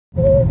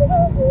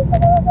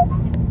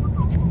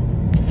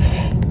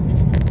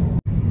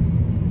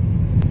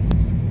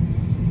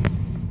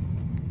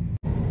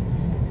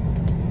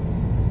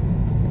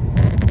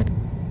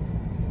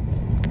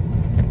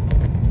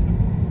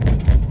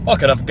I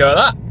could have a go at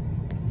that.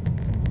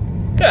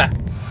 Yeah.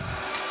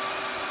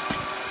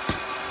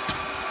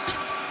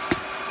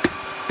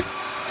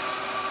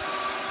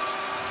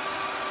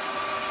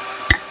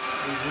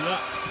 Easy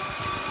that.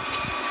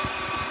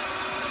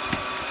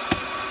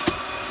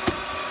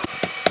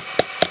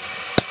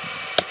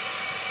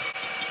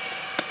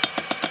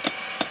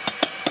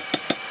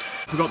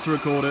 Forgot to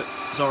record it,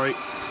 sorry.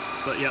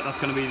 But yeah, that's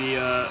going to be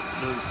the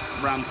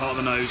round part of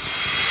the nose.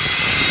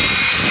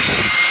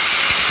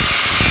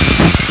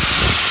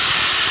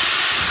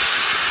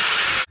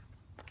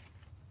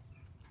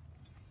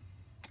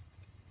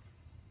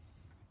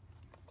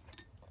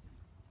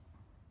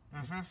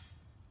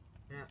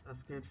 Yeah,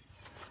 that's good.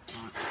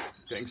 Right,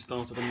 getting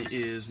started on the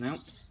ears now.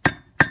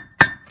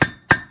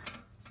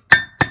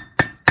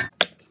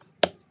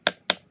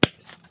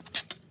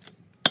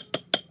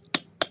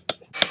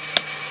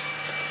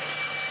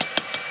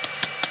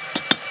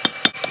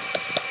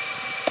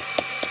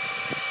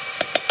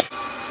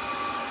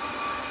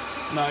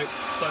 No,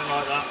 don't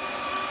like that.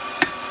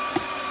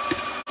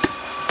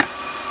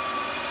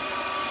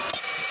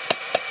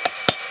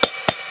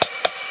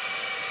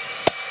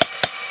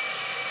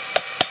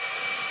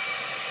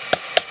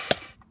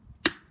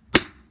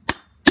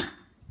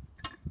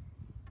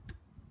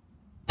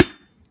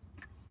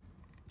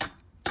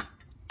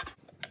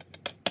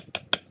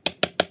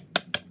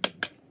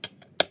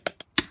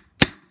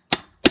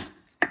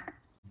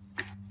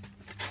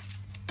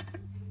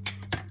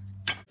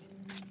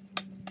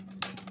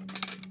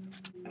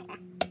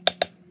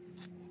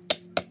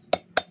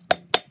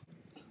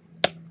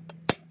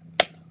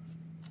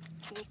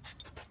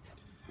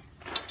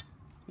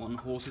 One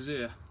horse's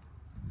ear.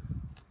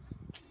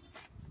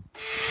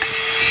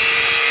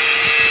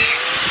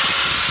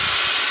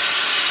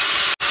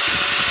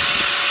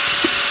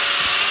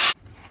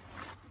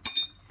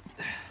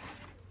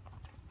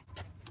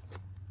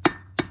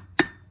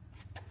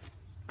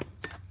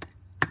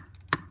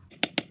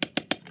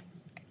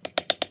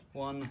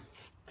 One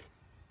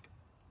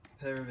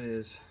pair of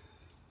ears.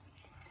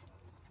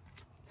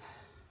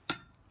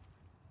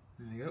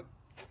 There you go.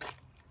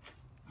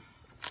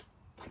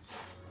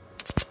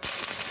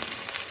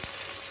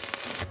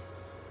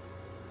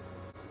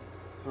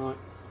 Right,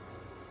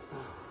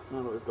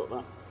 now that we've got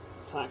that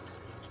tacked,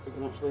 we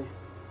can actually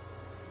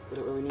get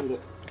it where we need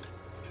it.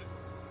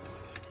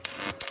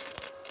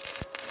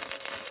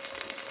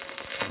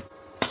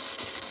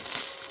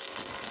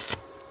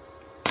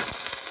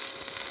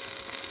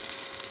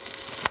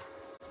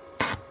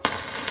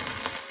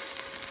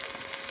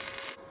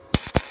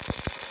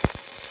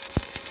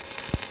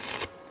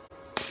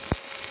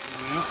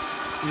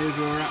 Here's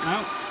where we're at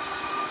now.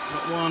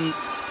 Got one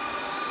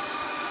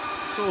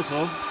sort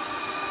of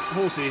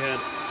horsey head.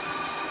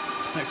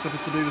 Next up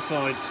is to do the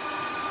sides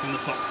and the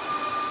top.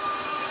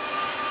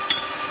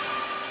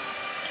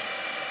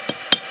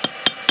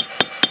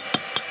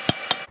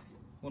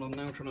 What I'm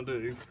now trying to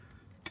do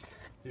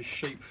is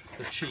shape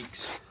the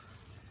cheeks,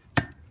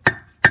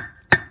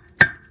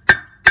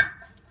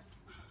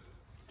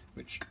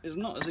 which is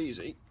not as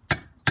easy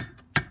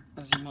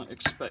as you might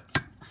expect.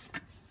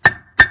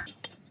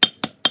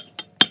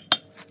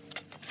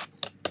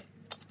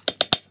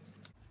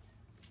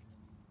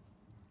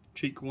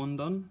 Cheek one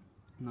done.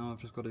 Now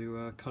I've just got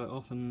to cut it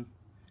off and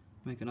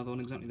make another one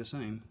exactly the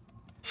same.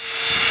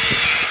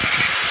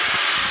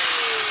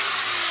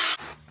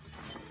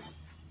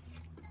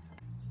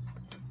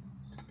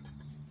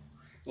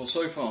 Well,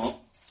 so far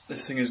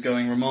this thing is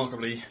going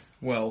remarkably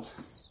well.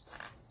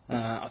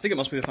 I think it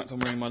must be the fact I'm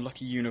wearing my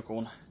lucky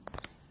unicorn.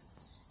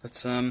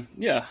 But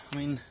yeah, I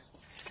mean,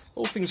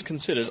 all things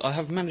considered, I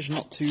have managed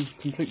not to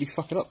completely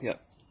fuck it up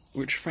yet,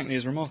 which frankly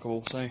is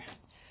remarkable, so...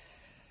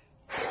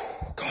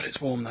 God,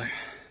 it's warm though.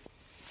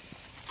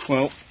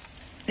 Well,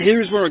 here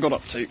is where I got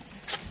up to.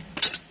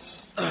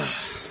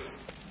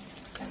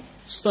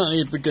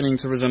 Certainly beginning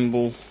to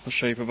resemble the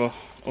shape of a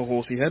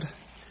horsey head.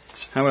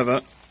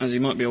 However, as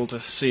you might be able to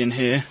see and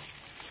hear,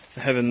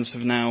 the heavens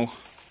have now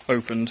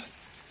opened.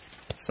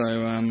 So,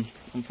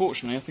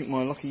 unfortunately, I think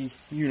my lucky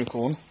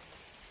unicorn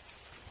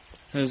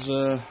has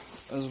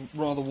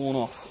rather worn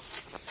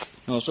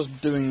off. I was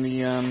just doing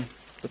the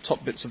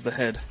top bits of the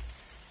head,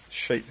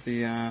 shape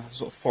the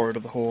sort of forehead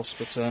of the horse,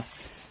 but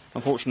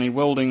unfortunately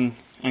welding,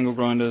 angle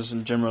grinders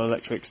and General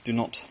Electrics do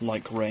not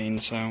like rain,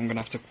 so I'm going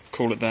to have to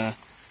call it there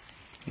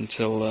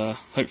until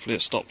hopefully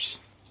it stops.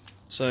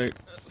 So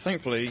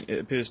thankfully it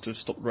appears to have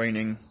stopped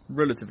raining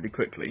relatively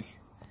quickly.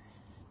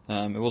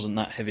 It wasn't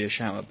that heavy a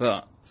shower,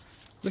 but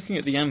looking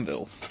at the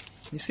anvil,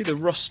 you see the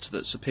rust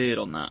that's appeared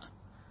on that,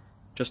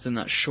 just in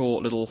that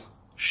short little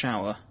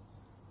shower.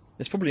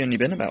 It's probably only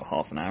been about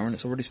half an hour and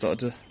it's already started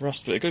to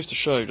rust, but it goes to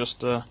show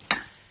just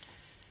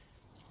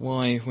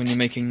why, when you're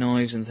making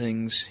knives and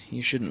things,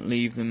 you shouldn't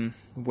leave them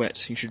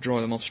wet. You should dry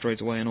them off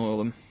straight away and oil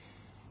them.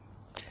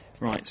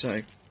 Right,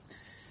 so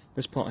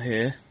this part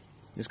here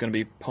is going to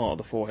be part of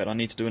the forehead. I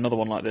need to do another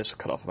one like this,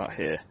 cut off about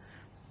here.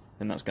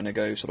 Then that's going to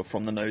go sort of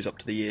from the nose up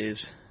to the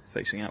ears,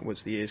 facing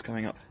outwards, the ears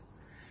coming up.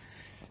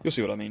 You'll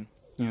see what I mean.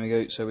 There we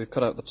go, so we've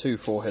cut out the 2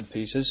 forehead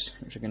pieces,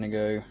 which are going to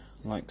go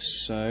like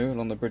so,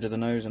 along the bridge of the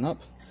nose and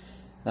up.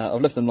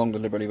 I've left them long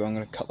deliberately, but I'm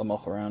going to cut them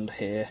off around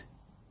here,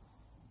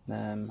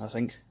 I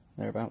think,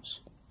 thereabouts.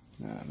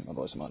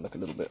 Otherwise it might look a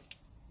little bit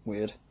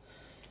weird.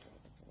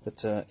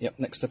 But yep,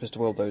 next step is to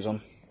weld those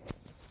on.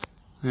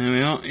 There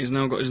we are, he's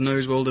now got his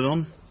nose welded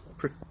on.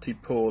 Pretty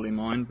poorly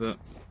mine, but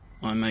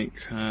I make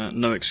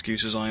no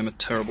excuses, I am a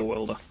terrible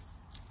welder.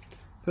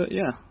 But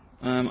yeah,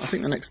 I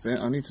think the next bit,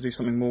 I need to do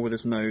something more with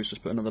this nose,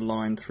 just put another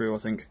line through I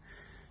think,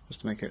 just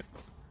to make it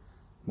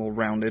more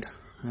rounded.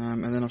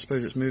 And then I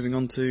suppose it's moving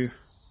on to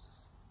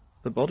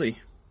the body.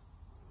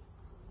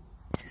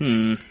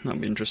 That'll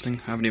be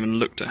interesting. I haven't even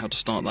looked at how to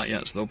start that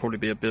yet, so there'll probably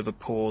be a bit of a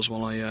pause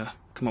while I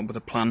come up with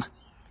a plan.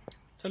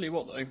 Tell you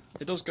what though,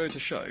 it does go to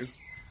show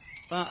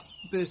that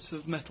bit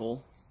of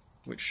metal,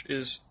 which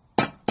is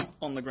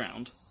on the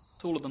ground,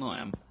 taller than I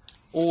am,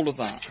 all of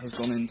that has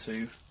gone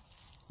into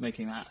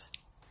making that.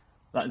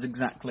 That is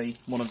exactly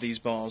one of these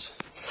bars.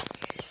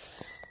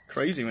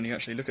 Crazy when you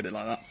actually look at it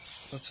like that,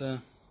 but oh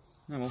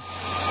well.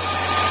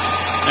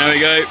 There we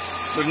go.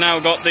 We've now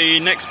got the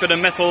next bit of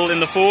metal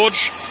in the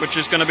forge, which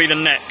is going to be the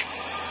neck.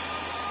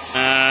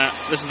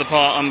 This is the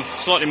part I'm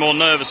slightly more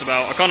nervous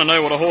about. I kind of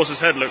know what a horse's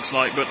head looks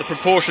like, but the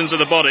proportions of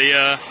the body,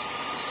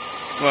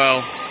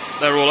 well,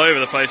 they're all over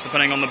the place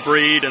depending on the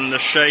breed and the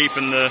shape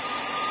and the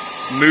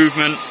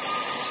movement.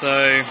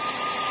 So,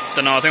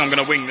 don't know, I think I'm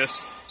going to wing this.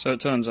 So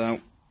it turns out,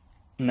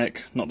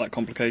 neck, not that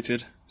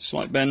complicated,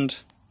 slight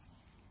bend,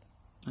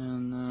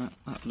 and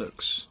that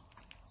looks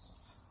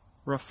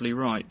roughly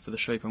right for the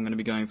shape I'm going to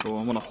be going for.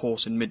 I want a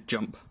horse in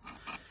mid-jump,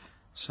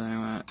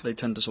 so they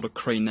tend to sort of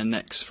crane their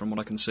necks from what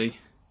I can see.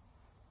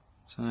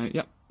 So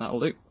yep, that'll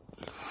do.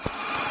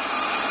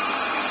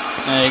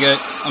 There you go.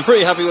 I'm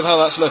pretty happy with how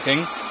that's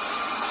looking.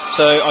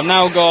 So I've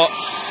now got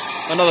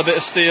another bit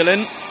of steel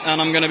in, and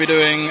I'm going to be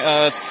doing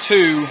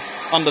 2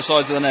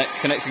 undersides of the neck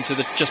connecting to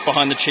the just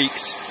behind the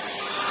cheeks.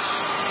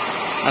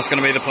 That's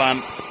going to be the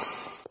plan.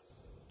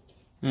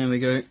 There we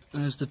go.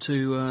 There's the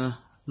 2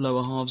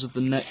 lower halves of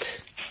the neck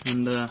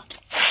and I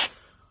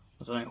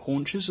don't know,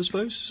 haunches I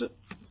suppose, is it?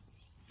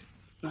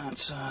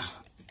 That's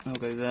I'll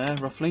go there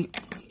roughly.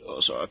 Oh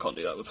sorry, I can't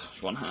do that with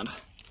one hand.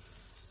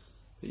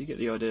 But you get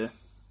the idea.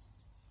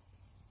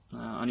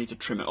 I need to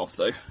trim it off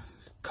though,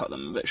 cut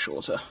them a bit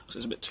shorter because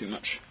there's a bit too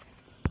much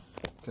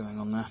going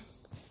on there.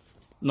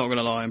 Not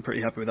gonna lie, I'm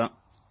pretty happy with that.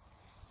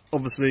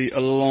 Obviously a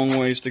long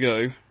ways to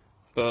go,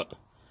 but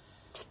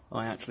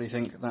I actually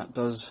think that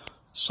does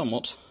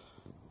somewhat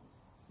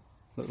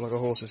look like a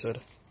horse's head.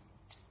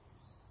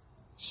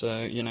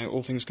 So, you know,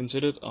 all things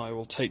considered, I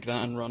will take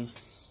that and run.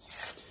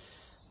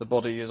 The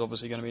body is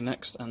obviously going to be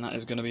next, and that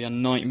is going to be a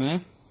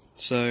nightmare.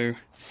 So,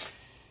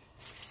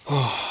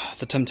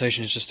 the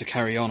temptation is just to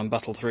carry on and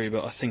battle through,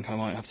 but I think I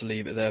might have to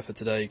leave it there for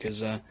today,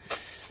 because,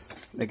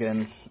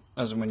 again,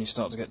 as and when you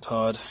start to get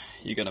tired,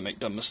 you're going to make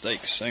dumb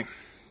mistakes, so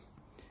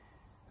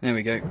there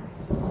we go.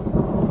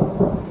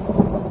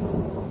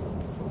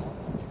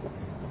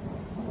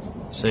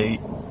 See,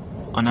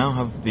 I now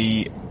have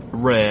the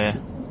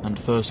rare and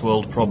first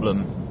world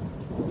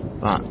problem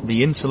that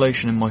the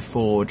insulation in my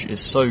forge is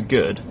so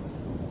good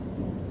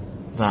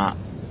that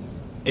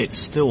it's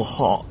still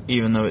hot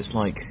even though it's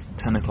like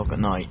 10 o'clock at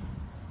night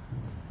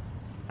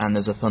and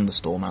there's a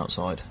thunderstorm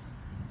outside.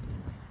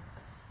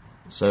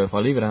 So if I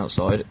leave it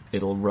outside,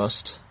 it'll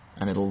rust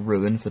and it'll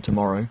ruin for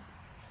tomorrow,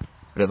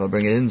 but if I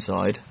bring it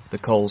inside, the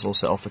coals will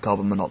set off the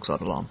carbon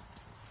monoxide alarm.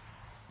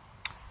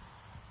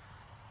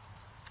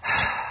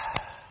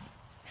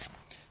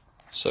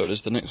 So it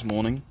is the next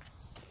morning.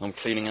 I'm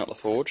cleaning out the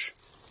forge.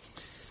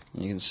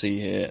 You can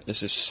see here,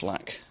 this is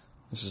slack.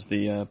 This is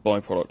the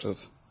byproduct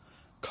of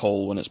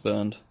coal when it's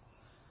burned.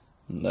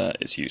 And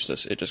it's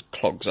useless, it just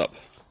clogs up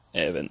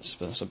air vents.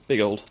 But that's a big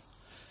old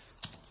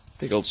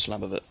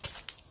slab of it.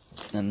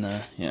 And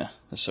yeah,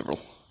 there's several.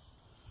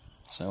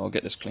 So I'll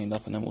get this cleaned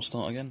up and then we'll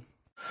start again.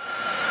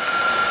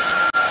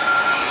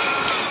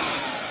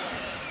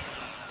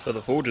 So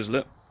the forge is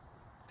lit.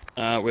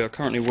 We are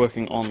currently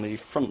working on the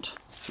front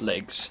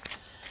legs.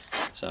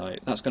 So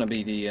that's going to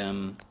be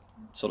the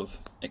sort of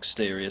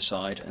exterior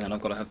side, and then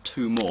I've got to have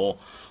 2 more.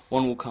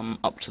 One will come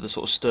up to the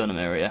sort of sternum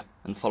area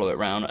and follow it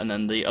round, and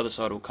then the other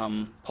side will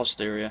come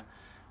posterior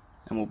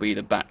and will be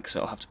the back, so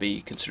it'll have to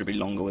be considerably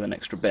longer with an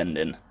extra bend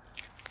in.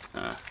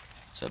 So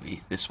it'll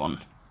be this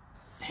one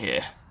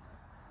here.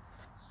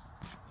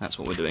 That's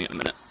what we're doing at the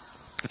minute.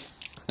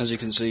 As you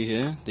can see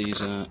here,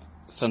 these are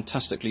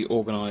fantastically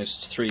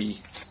organised 3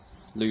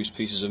 loose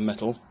pieces of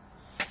metal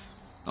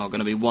are going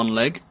to be one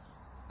leg.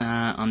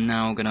 I'm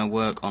now going to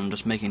work on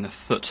just making the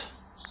foot.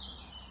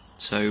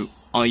 So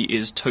I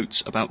is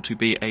totes about to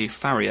be a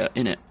farrier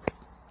in it.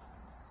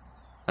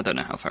 I don't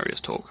know how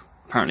farriers talk.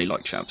 Apparently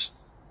like chavs.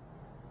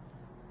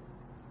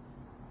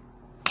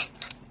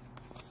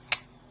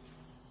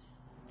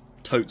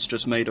 Totes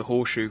just made a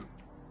horseshoe.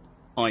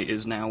 I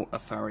is now a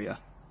farrier.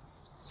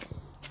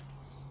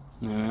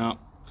 There we are.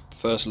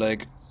 First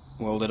leg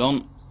welded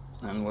on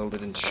and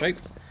welded into shape.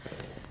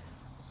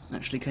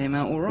 Actually came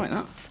out alright,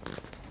 that.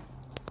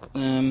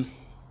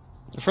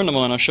 A friend of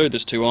mine I showed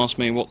this to asked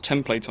me what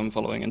template I'm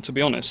following, and to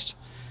be honest,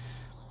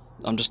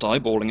 I'm just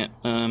eyeballing it.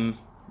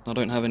 I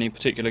don't have any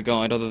particular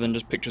guide other than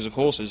just pictures of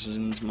horses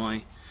and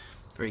my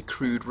very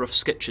crude rough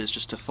sketches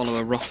just to follow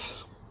a rough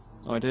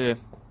idea.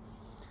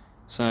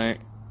 So I've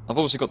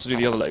obviously got to do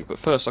the other leg, but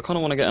first I kind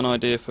of want to get an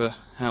idea for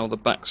how the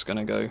back's going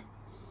to go.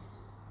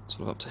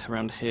 Sort of up to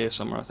around here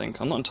somewhere, I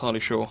think. I'm not entirely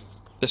sure.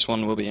 This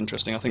one will be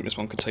interesting. I think this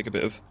one could take a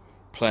bit of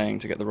playing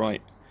to get the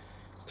right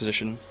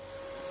position.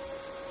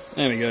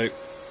 There we go.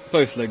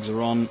 Both legs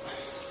are on.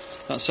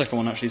 That second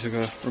one actually took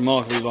a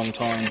remarkably long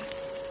time,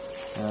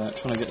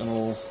 trying to get them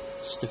all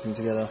sticking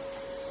together.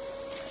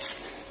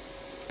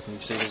 You can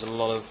see there's a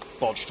lot of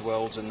bodged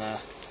welds in there,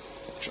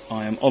 which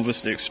I am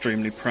obviously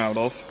extremely proud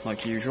of,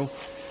 like usual.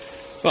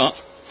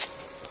 But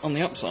on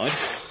the upside,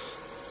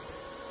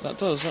 that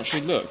does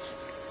actually look,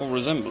 or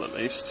resemble at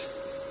least,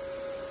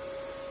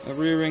 a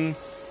rearing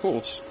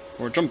horse,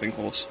 or a jumping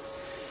horse.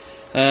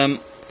 I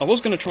was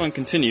going to try and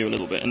continue a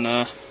little bit, and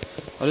I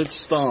did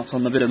start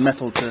on the bit of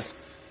metal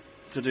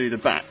to do the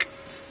back.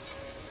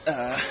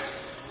 Don't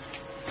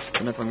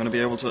know if I'm going to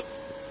be able to.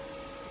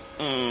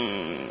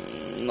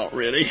 Not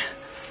really.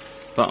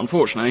 But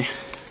unfortunately,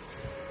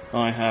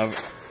 I have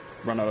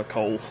run out of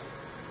coal,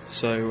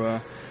 so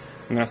I'm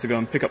going to have to go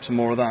and pick up some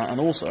more of that, and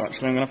also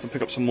actually I'm going to have to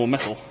pick up some more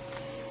metal,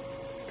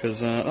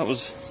 because that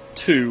was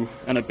 2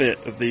 and a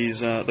bit of these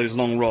those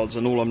long rods,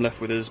 and all I'm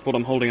left with is what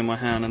I'm holding in my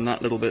hand and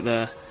that little bit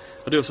there.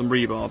 I do have some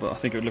rebar, but I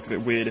think it would look a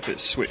bit weird if it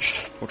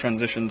switched or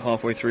transitioned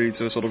halfway through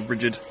to a sort of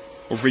ridged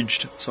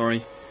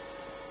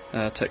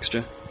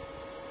texture.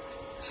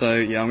 So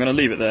yeah, I'm going to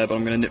leave it there, but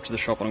I'm going to nip to the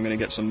shop and I'm going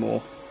to get some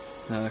more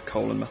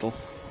coal and metal.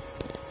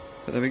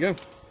 But there we go.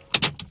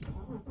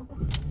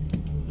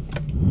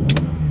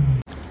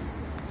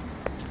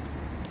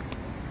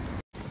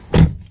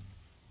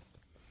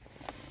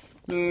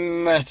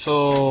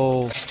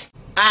 Metal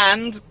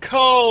and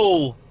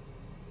coal.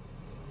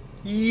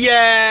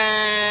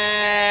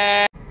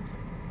 Yeah.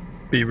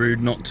 Be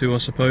rude not to, I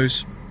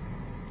suppose.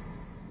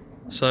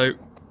 So,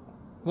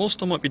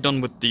 whilst I might be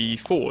done with the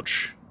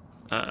forge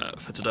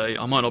for today,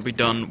 I might not be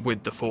done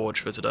with the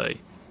forge for today.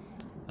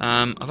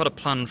 I've had a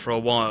plan for a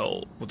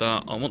while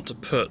that I want to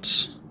put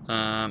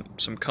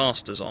some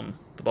casters on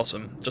the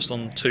bottom, just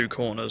on 2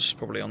 corners,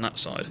 probably on that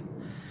side.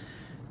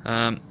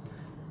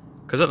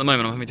 Because at the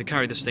moment I'm having to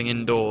carry this thing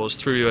indoors,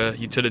 through a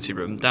utility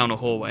room, down a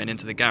hallway and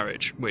into the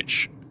garage,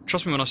 which,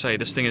 trust me when I say,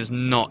 this thing is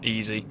not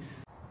easy.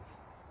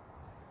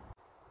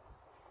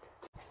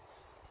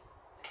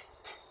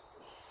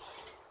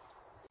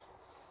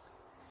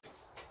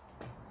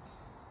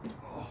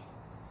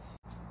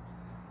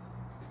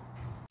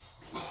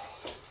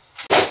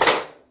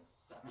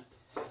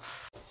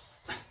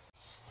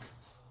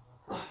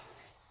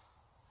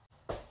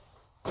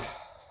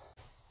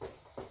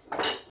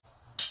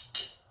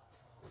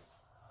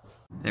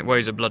 It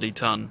weighs a bloody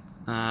ton.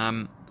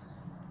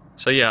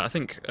 So yeah, I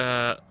think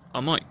I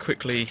might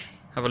quickly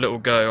have a little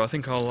go. I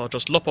think I'll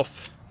just lop off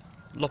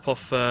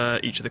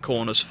each of the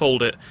corners,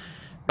 fold it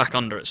back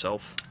under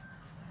itself.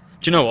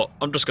 Do you know what?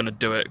 I'm just going to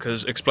do it,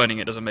 because explaining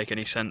it doesn't make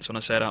any sense when I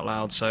say it out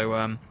loud. So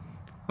I'm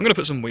going to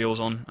put some wheels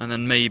on, and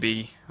then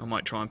maybe I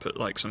might try and put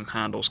like some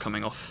handles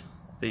coming off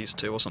these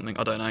 2 or something.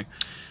 I don't know.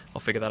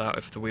 I'll figure that out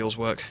if the wheels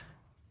work.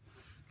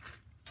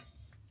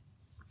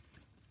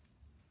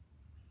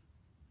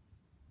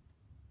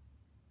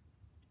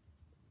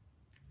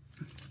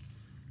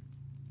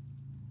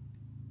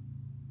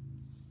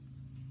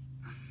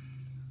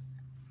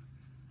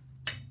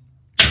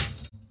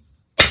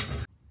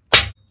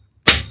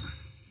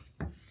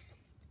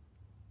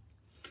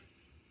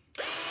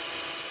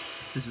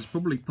 This is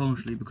probably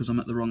partially because I'm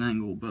at the wrong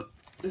angle, but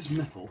this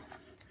metal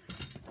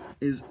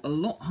is a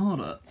lot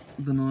harder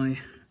than I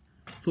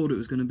thought it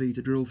was going to be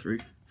to drill through.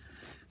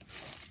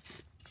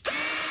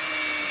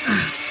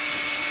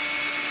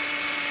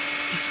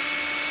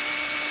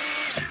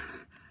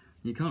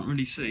 You can't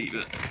really see,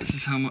 but this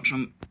is how much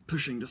I'm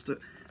pushing just to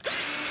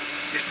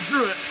get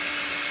through it.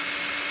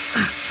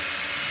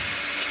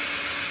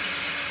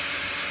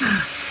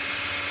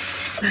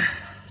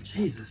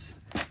 Jesus.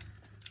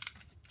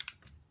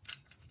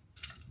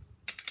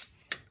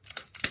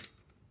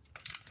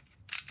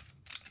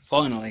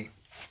 Finally,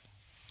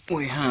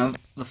 we have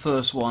the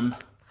first one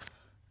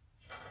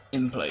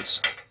in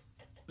place.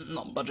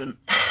 Not budging.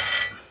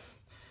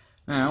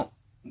 Now,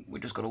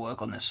 we just got to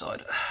work on this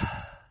side.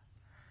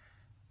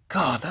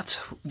 God, that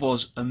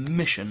was a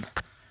mission.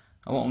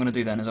 And what I'm going to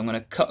do then is I'm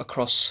going to cut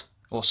across,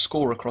 or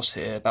score across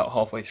here about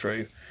halfway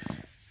through,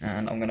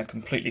 and I'm going to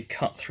completely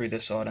cut through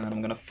this side, and then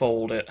I'm going to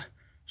fold it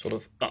sort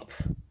of up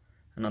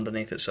and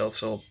underneath itself,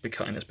 so I'll be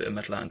cutting this bit of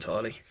metal out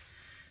entirely.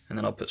 And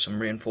then I'll put some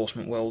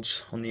reinforcement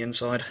welds on the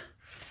inside,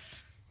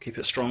 keep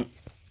it strong,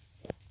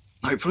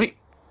 hopefully.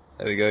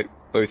 There we go,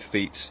 both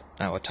feet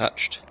now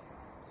attached.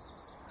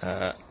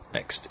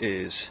 Next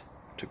is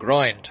to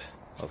grind.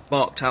 I've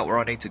marked out where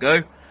I need to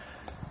go,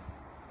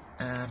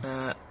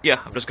 And yeah,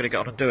 I'm just going to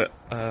get on and do it.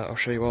 I'll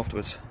show you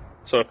afterwards.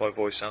 Sorry if my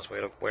voice sounds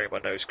weird, I'm wearing my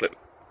nose clip.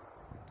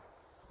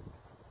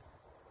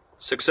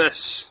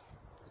 Success!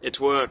 It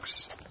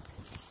works.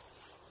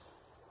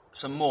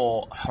 Some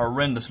more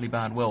horrendously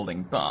bad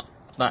welding, but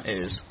that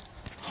is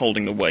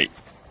holding the weight.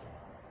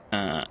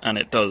 And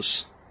it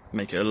does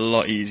make it a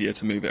lot easier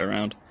to move it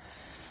around.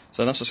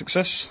 So that's a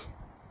success.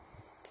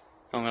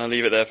 I'm going to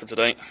leave it there for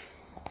today.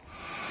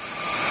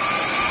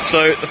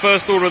 So the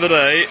first order of the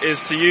day is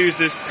to use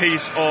this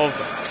piece of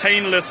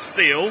stainless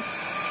steel.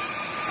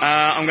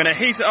 I'm going to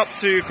heat it up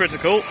to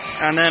critical,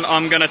 and then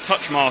I'm going to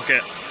touch mark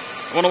it.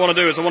 What I want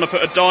to do is I want to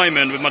put a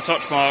diamond with my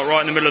touch mark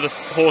right in the middle of the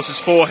horse's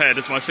forehead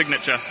as my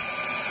signature.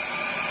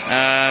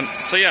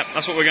 So yeah,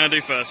 that's what we're going to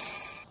do first.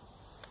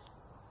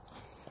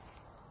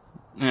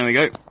 There we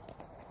go.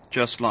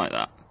 Just like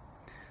that.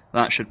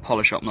 That should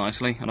polish up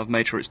nicely, and I've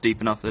made sure it's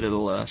deep enough that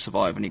it'll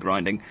survive any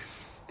grinding.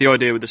 The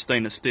idea with the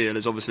stainless steel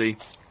is obviously,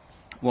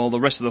 while the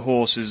rest of the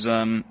horse is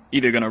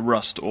either going to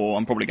rust or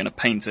I'm probably going to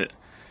paint it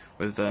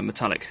with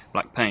metallic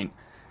black paint,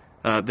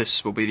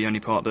 this will be the only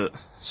part that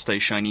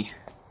stays shiny.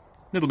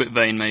 A little bit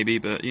vain maybe,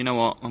 but you know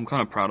what, I'm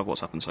kind of proud of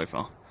what's happened so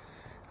far.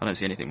 I don't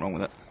see anything wrong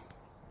with it.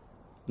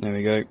 There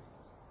we go,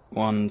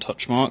 one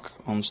touch mark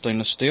on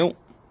stainless steel.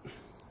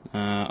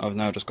 I've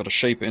now just got to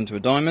shape it into a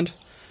diamond,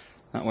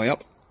 that way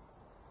up,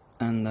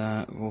 and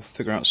we'll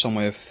figure out some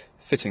way of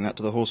fitting that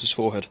to the horse's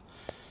forehead.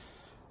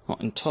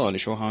 Not entirely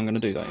sure how I'm going to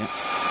do that yet.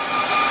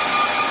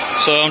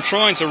 So I'm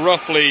trying to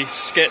roughly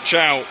sketch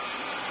out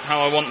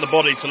how I want the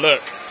body to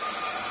look,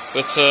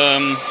 but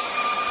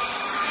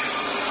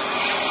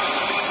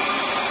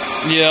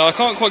yeah, I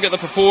can't quite get the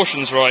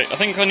proportions right. I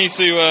think I need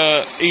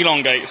to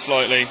elongate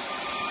slightly.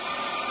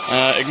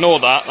 Ignore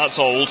that, that's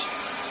old,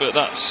 but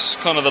that's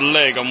kind of the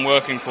leg I'm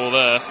working for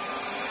there.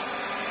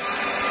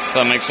 If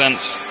that makes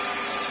sense.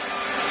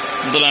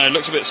 I don't know, it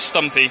looks a bit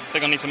stumpy. I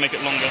think I need to make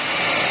it longer.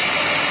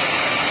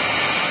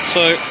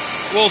 So,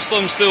 whilst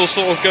I'm still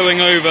sort of going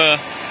over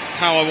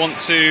how I want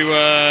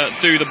to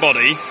do the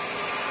body,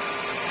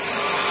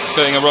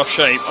 getting a rough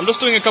shape, I'm just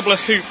doing a couple of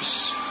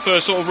hoops for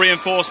sort of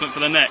reinforcement for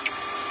the neck.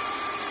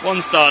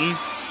 One's done,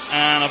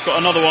 and I've got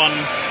another one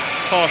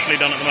partially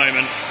done at the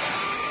moment.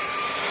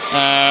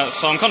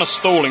 So I'm kind of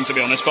stalling, to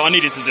be honest, but I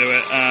needed to do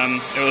it,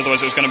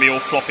 otherwise it was going to be all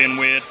floppy and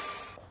weird.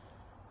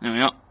 There we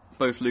are,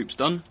 both loops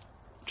done.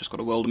 Just got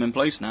to weld them in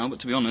place now, but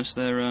to be honest,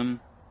 they're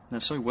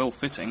so well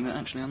fitting that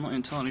actually I'm not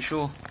entirely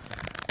sure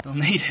they'll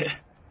need it.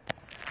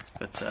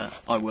 But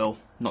I will,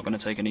 not going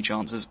to take any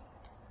chances.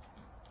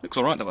 Looks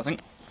alright though, I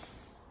think.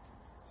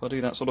 If I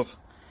do that sort of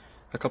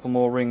a couple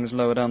more rings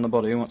lower down the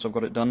body once I've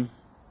got it done.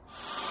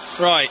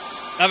 Right,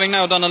 having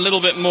now done a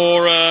little bit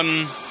more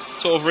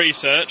sort of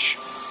research,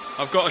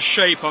 I've got a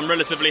shape I'm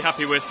relatively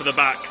happy with for the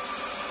back.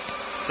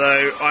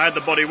 So I had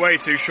the body way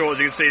too short, as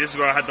you can see. This is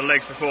where I had the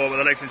legs before, but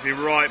the legs need to be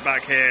right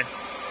back here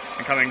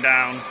and coming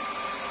down,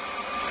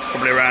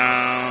 probably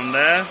around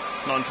there,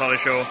 not entirely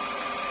sure.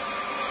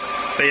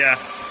 But yeah,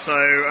 so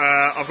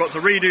I've got to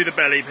redo the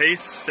belly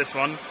piece, this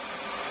one,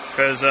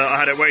 because I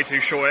had it way too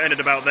short. It ended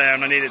about there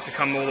and I need it to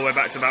come all the way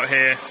back to about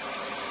here.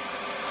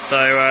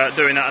 So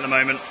doing that at the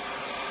moment.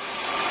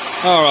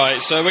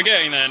 Alright, so we're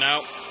getting there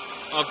now.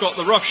 I've got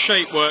the rough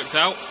shape worked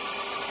out.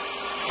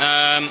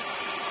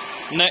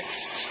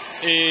 Next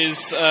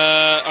is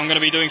I'm going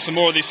to be doing some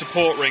more of these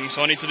support rings.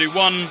 So I need to do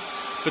one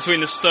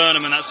between the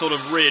sternum and that sort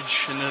of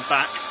ridge in the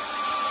back.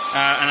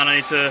 And then I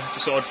need to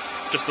sort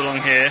of just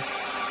along here.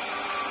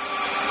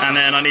 And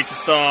then I need to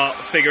start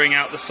figuring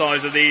out the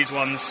size of these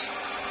ones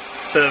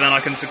so that then I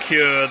can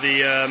secure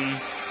the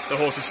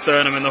horse's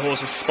sternum and the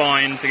horse's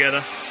spine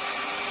together.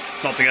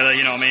 Not together,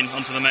 you know what I mean,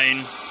 onto the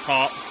main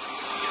part.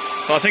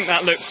 So I think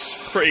that looks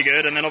pretty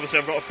good, and then obviously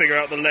I've got to figure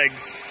out the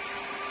legs.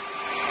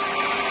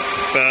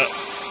 But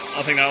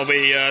I think that'll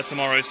be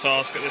tomorrow's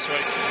task at this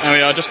rate. There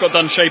we are, I just got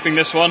done shaping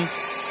this one.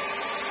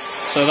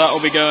 So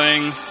that'll be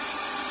going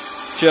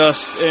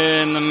just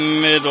in the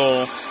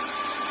middle.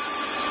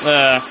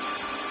 There.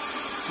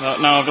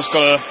 Now I've just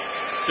got to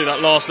do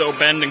that last little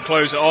bend and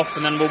close it off,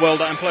 and then we'll weld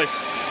that in place.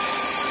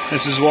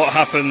 This is what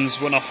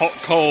happens when a hot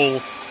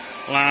coal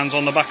lands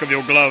on the back of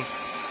your glove.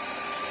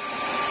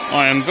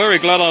 I am very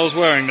glad I was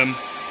wearing them.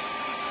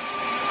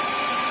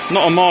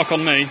 Not a mark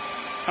on me.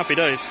 Happy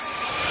days.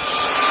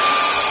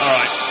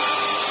 Alright,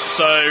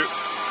 so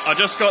I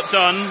just got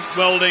done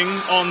welding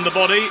on the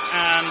body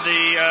and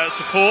the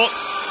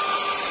supports.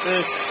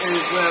 This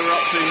is where we're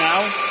up to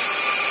now.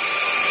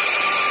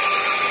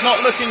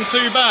 Not looking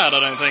too bad, I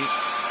don't think.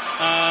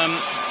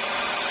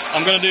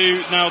 I'm going to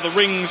do now the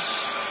rings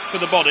for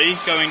the body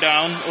going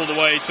down all the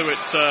way to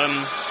its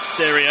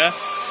derriere.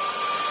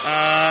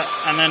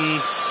 And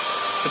then,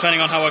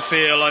 depending on how I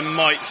feel, I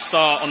might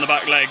start on the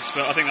back legs,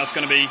 but I think that's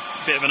going to be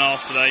a bit of an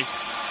arse today.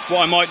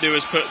 What I might do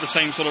is put the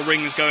same sort of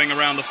rings going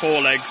around the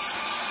forelegs,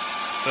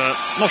 but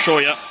not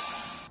sure yet.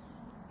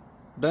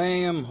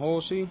 Damn,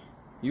 horsey,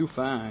 you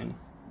fine.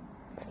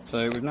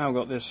 So we've now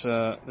got this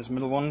this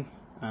middle one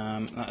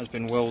that has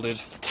been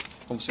welded,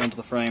 obviously onto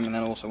the frame and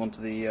then also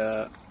onto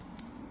the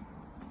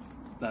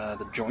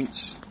the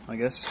joints, I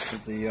guess,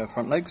 of the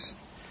front legs.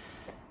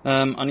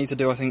 I need to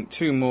do, I think,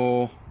 2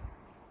 more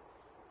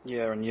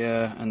year and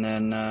year, and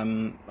then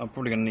I'm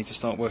probably going to need to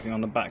start working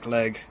on the back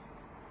leg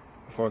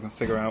before I can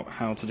figure out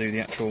how to do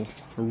the actual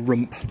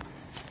rump.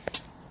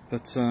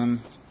 But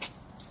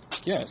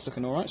yeah, it's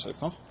looking alright so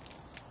far.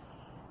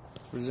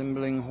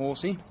 Resembling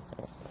horsey.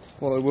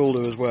 What I will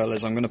do as well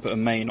is I'm going to put a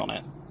mane on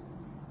it.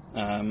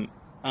 And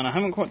I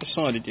haven't quite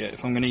decided yet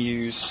if I'm going to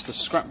use the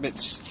scrap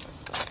bits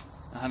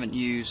I haven't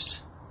used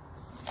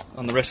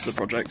on the rest of the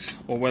project,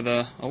 or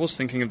whether I was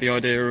thinking of the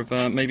idea of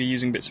maybe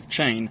using bits of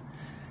chain.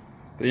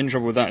 But the only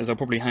trouble with that is they'll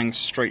probably hang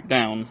straight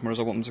down, whereas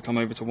I want them to come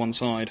over to one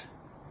side.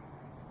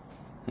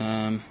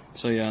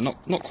 So yeah,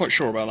 not quite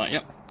sure about that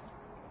yet.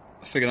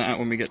 I'll figure that out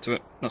when we get to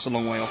it. That's a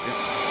long way off yet.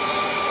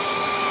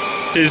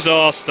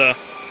 Disaster.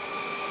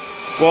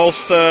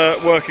 Whilst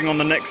working on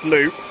the next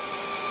loop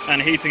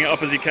and heating it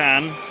up as you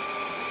can,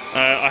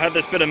 I had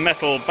this bit of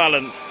metal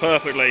balanced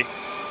perfectly.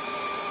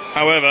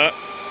 However,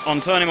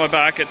 on turning my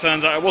back, it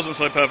turns out it wasn't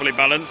so perfectly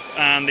balanced,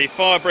 and the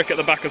fire brick at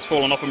the back has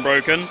fallen off and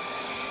broken,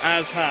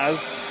 as has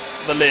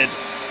the lid.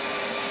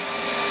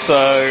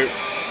 So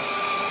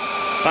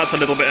that's a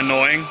little bit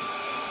annoying.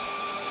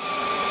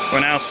 We're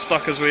now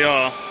stuck as we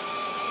are,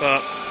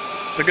 but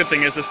the good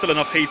thing is there's still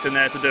enough heat in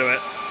there to do it.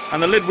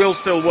 And the lid will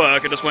still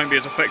work, it just won't be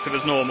as effective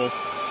as normal.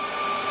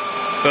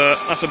 But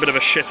that's a bit of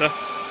a shitter.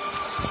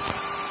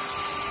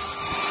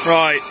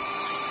 Right,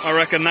 I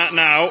reckon that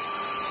now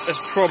is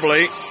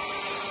probably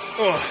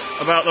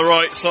about the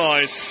right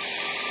size.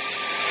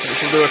 We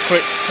shall do a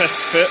quick test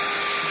fit.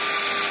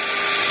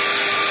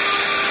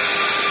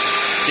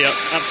 Yep,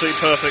 absolutely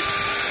perfect.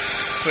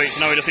 Sweet, so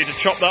now we just need to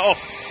chop that off.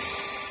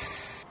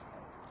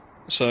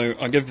 So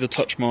I give the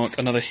touch mark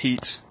another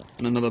heat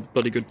and another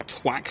bloody good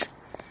thwack.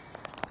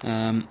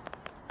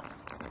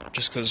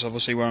 Just because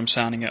obviously where I'm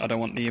sanding it I don't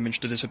want the image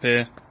to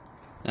disappear.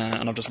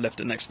 And I've just left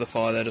it next to the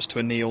fire there just to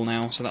anneal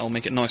now, so that'll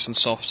make it nice and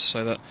soft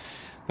so that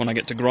when I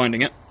get to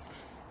grinding it,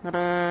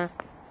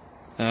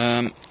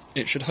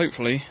 it should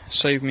hopefully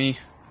save me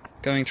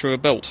going through a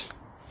belt.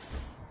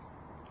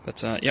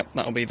 But yep,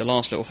 that'll be the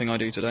last little thing I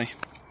do today.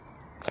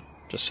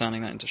 Just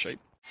sanding that into shape.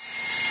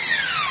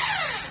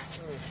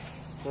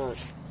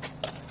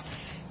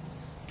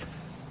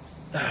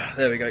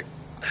 There we go.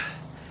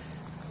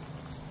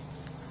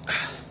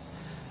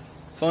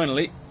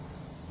 Finally,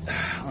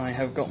 I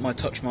have got my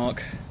touch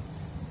mark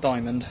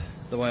diamond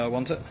the way I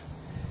want it,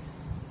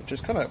 which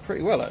has come out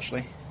pretty well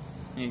actually.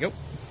 There you go.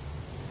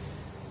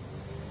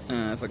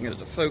 If I can get it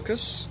to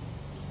focus,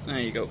 there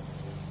you go.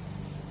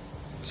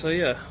 So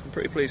yeah, I'm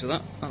pretty pleased with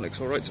that. That looks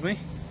alright to me.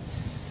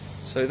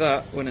 So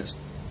that, when it's,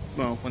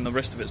 well, when the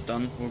rest of it's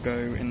done, will go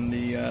in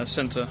the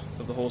centre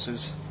of the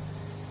horse's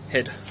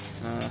head.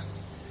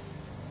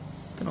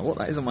 Don't know what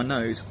that is on my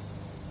nose.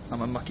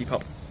 I'm a mucky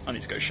pup. I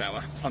need to go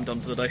shower. I'm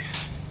done for the day.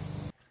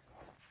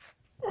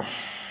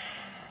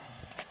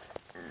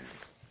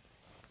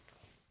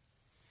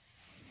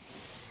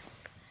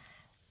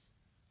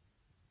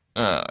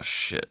 Oh,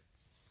 shit.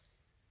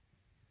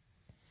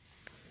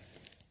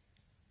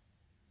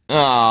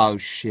 Oh,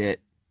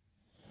 shit.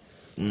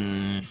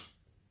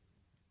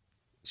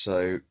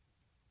 So,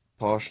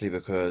 partially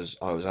because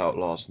I was out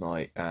last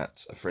night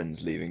at a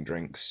friend's leaving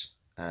drinks,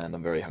 and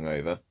I'm very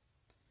hungover.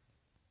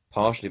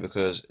 Partially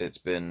because it's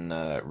been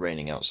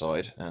raining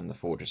outside, and the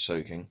forge is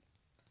soaking.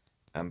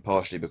 And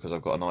partially because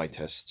I've got an eye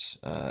test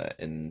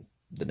in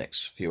the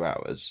next few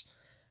hours.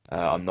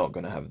 I'm not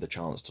going to have the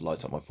chance to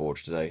light up my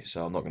forge today,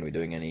 so I'm not going to be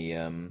doing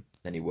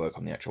any work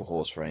on the actual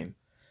horse frame.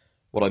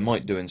 What I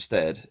might do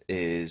instead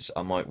is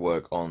I might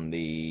work on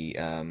the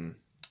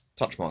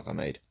touch mark I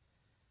made.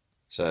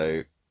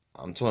 So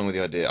I'm toying with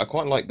the idea. I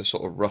quite like the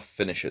sort of rough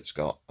finish it's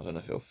got. I don't know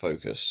if it'll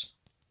focus.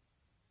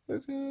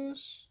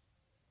 Focus.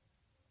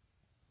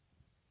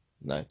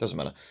 No, it doesn't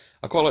matter.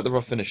 I quite like the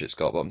rough finish it's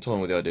got, but I'm toying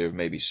with the idea of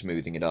maybe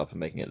smoothing it up and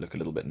making it look a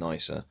little bit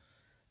nicer.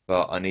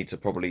 But I need to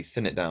probably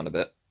thin it down a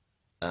bit.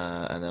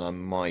 And then I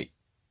might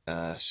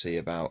see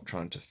about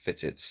trying to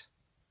fit it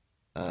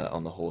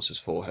on the horse's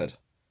forehead,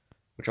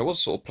 which I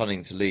was sort of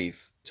planning to leave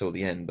till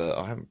the end, but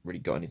I haven't really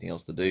got anything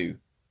else to do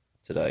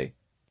today,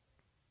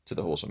 to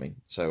the horse I mean,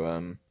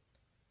 so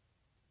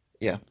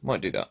yeah,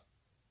 might do that,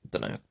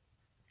 don't know,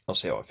 I'll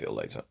see how I feel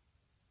later.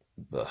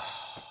 Ugh.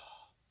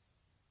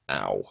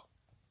 Ow.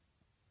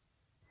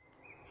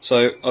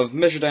 So I've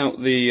measured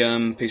out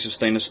the piece of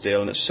stainless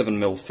steel and it's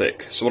 7mm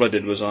thick. So what I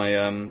did was I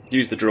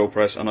used the drill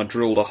press and I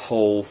drilled a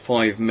hole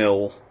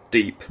 5mm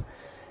deep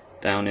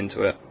down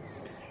into it.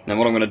 Now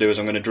what I'm going to do is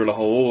I'm going to drill a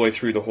hole all the way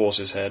through the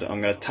horse's head.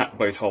 I'm going to tap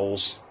both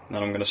holes and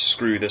I'm going to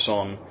screw this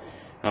on,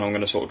 and I'm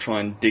going to sort of try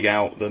and dig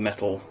out the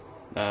metal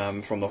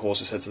from the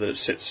horse's head so that it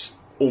sits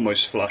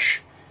almost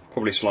flush,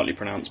 probably slightly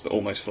pronounced but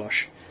almost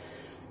flush.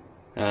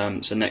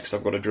 So next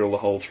I've got to drill the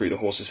hole through the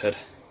horse's head.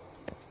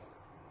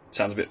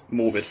 Sounds a bit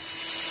morbid.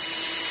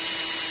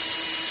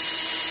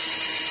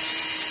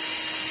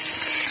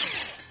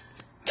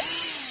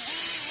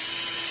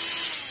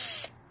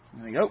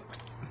 There we go.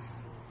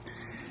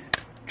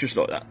 Just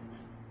like that.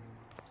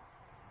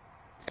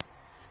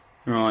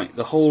 Right,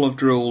 the hole I've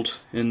drilled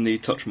in the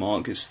touch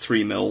mark is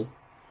 3mm,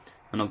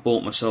 and I've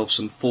bought myself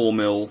some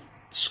 4mm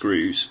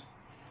screws.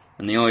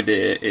 And the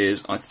idea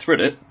is I thread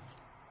it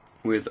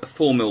with a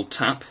 4mm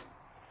tap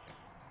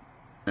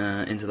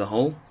into the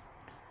hole,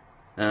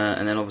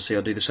 and then obviously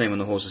I'll do the same on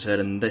the horse's head,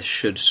 and this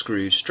should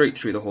screw straight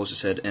through the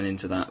horse's head and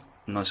into that,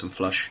 nice and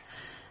flush.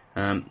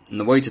 And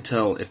the way to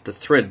tell if the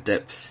thread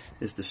depth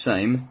is the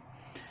same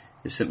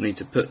is simply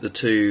to put the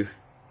two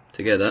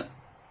together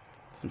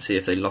and see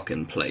if they lock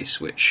in place,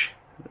 which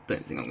I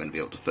don't think I'm going to be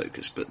able to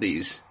focus, but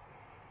these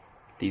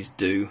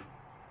do,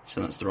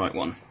 so that's the right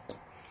one.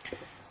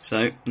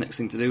 So next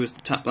thing to do is to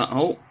tap that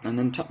hole and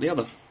then tap the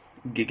other.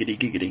 Giggity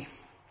giggity.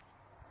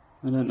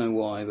 I don't know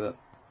why, but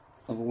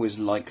I've always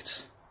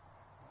liked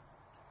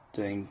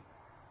doing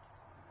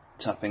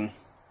tapping.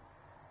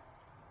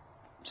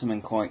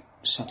 Something quite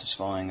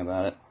satisfying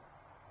about it.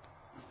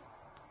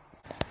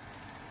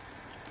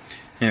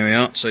 Here we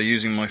are, so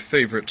using my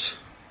favourite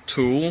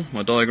tool,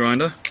 my die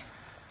grinder,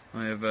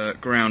 I have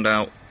ground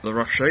out the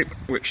rough shape,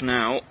 which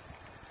now,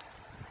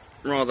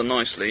 rather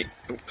nicely,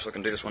 oops, I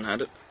can do this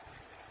one-handed,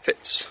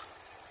 fits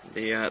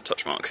the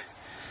touch mark.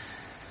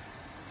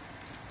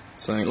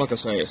 So, like I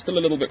say, it's still a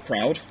little bit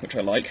proud, which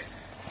I like.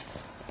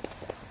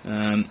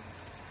 The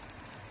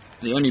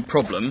only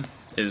problem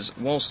is,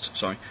 whilst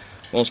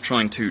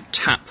trying to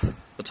tap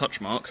the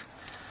touch mark,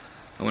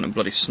 I went and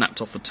bloody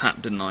snapped off the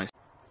tap, didn't I?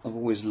 I've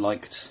always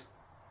liked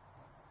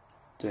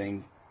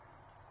doing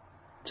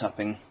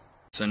tapping.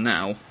 So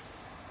now,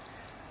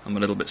 I'm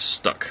a little bit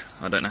stuck.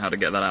 I don't know how to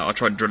get that out. I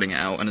tried drilling it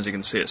out, and as you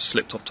can see, it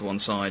slipped off to one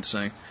side,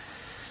 so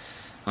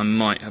I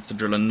might have to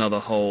drill another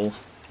hole,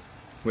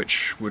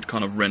 which would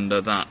kind of render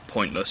that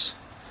pointless.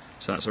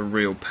 So that's a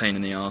real pain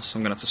in the arse.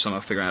 I'm going to have to somehow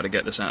figure out how to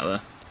get this out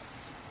of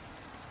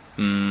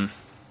there.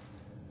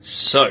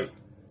 So,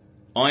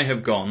 I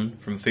have gone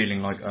from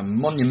feeling like a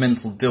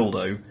monumental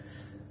dildo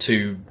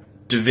to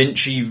Da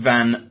Vinci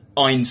Van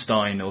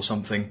Einstein or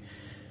something.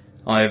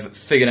 I've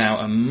figured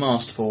out a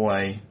masterful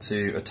way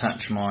to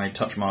attach my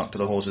touch mark to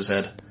the horse's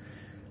head.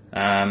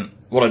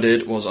 What I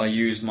did was I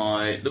used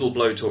my little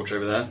blowtorch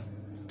over there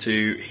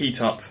to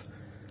heat up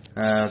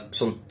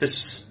sort of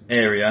this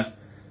area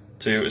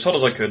to as hot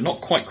as I could, not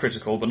quite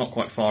critical but not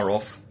quite far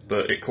off,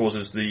 but it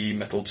causes the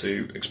metal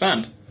to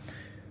expand.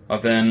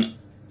 I've then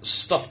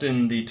stuffed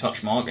in the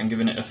touch mark and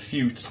given it a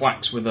few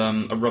thwacks with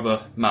a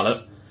rubber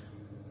mallet,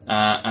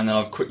 and then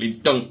I've quickly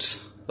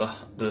dunked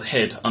the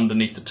head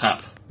underneath the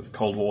tap with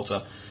cold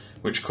water,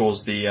 which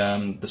caused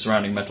the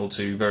surrounding metal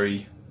to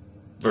very,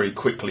 very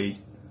quickly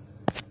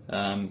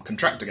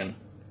contract again,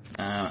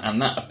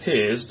 and that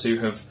appears to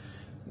have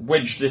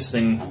wedged this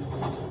thing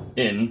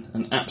in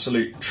an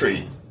absolute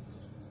treat.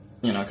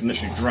 You know, I can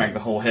literally drag the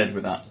whole head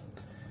with that.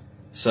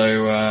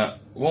 So,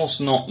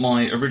 whilst not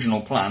my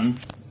original plan,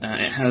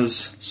 it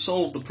has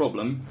solved the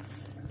problem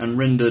and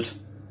rendered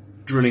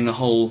drilling the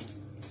hole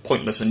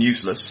pointless and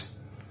useless,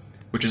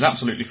 which is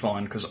absolutely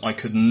fine because I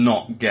could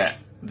not get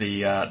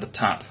the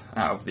tap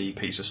out of the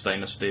piece of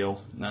stainless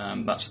steel.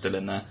 That's still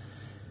in there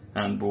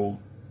and will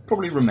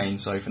probably remain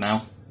so for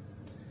now.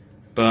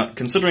 But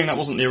considering that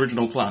wasn't the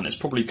original plan, it's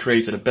probably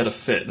created a better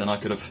fit than I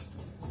could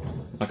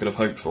have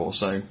hoped for.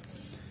 So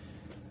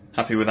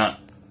happy with that.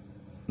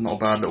 Not a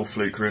bad little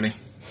fluke, really.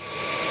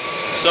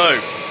 So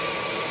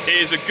it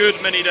is a good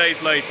many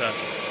days later.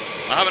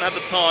 I haven't had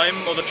the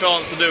time or the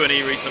chance to do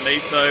any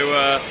recently, so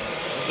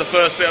it's the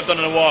first bit I've done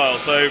in a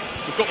while. So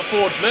we've got the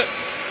forge lit,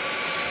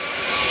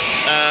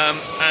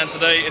 and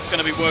today it's going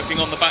to be working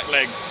on the back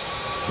legs,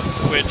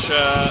 which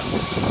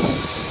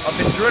I've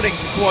been drilling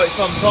for quite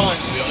some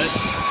time, to be honest.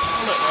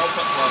 Oh, look, I'll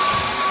touch one.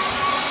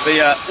 But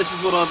yeah, this is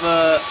what I've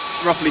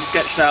roughly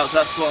sketched out, so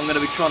that's what I'm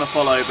going to be trying to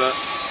follow, but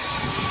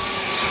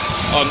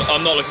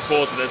I'm not looking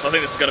forward to this. I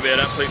think this is going to be an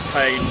absolute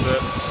pain, but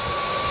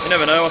you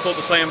never know. I thought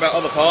the same about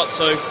other parts,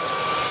 so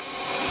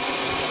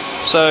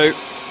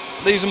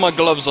these are my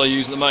gloves I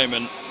use at the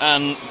moment,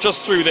 and just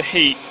through the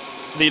heat,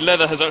 the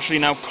leather has actually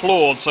now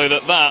clawed, so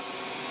that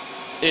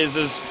is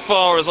as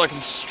far as I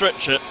can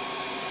stretch it,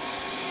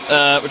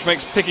 which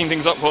makes picking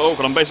things up quite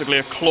awkward. I'm basically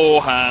a claw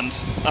hand.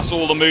 That's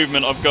all the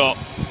movement I've got.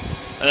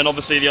 And then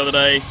obviously the other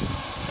day,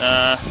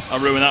 I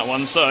ruined that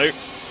one, so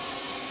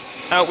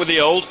out with the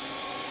old,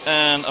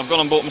 and I've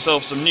gone and bought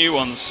myself some new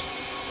ones.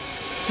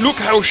 Look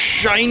how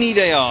shiny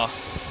they are!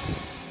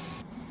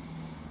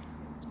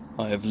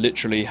 I have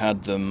literally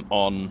had them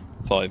on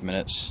 5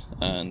 minutes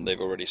and they've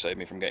already saved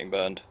me from getting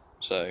burned,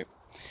 so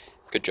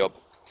good job.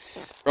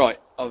 Right,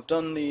 I've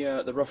done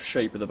the rough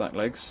shape of the back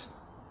legs.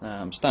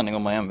 I'm standing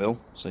on my anvil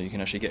so you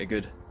can actually get a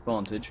good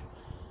vantage,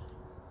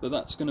 but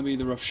that's going to be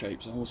the rough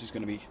shape. So the horse is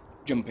going to be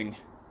jumping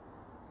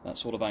that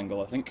sort of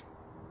angle, I think.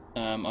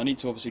 I need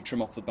to obviously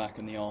trim off the back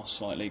and the arse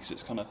slightly because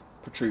it's kind of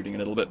protruding a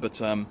little bit, but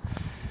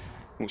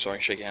oh sorry,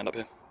 shake your hand up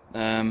here.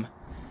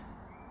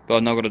 But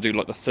I've now got to do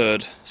like the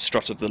third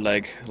strut of the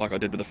leg like I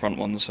did with the front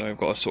one, so I've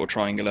got a sort of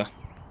triangular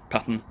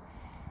pattern,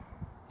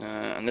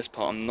 and this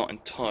part I'm not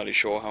entirely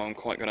sure how I'm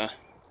quite going to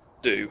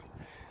do.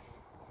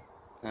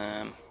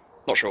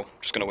 Not sure,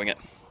 just going to wing it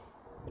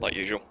like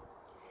usual.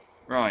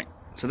 Right,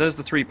 so there's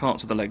the 3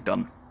 parts of the leg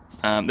done.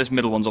 This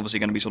middle one's obviously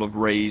going to be sort of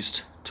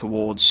raised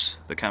towards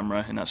the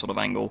camera in that sort of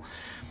angle,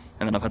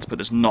 and then I've had to put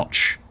this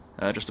notch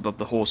just above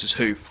the horse's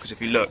hoof, because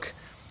if you look,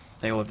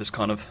 they all have this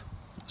kind of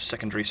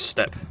secondary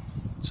step.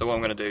 So what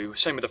I'm going to do,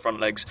 same with the front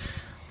legs,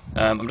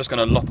 I'm just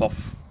going to lop off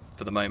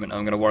for the moment.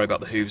 I'm going to worry about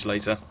the hooves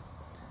later.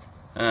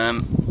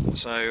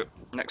 So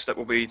next step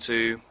will be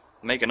to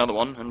make another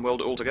one and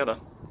weld it all together,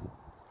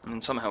 and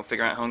then somehow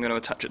figure out how I'm going to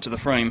attach it to the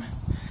frame.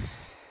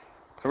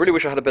 I really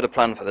wish I had a better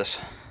plan for this.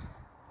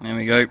 There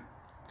we go.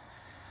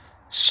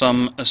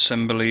 Some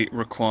assembly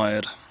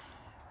required.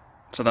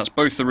 So that's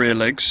both the rear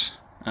legs.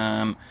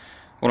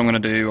 What I'm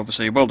going to do,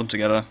 obviously, weld them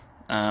together,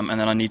 and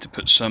then I need to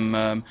put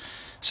some,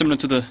 similar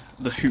to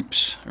the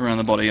hoops around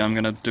the body, I'm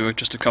going to do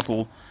just a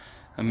couple,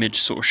 a mid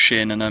sort of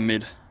shin and a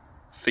mid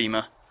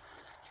femur,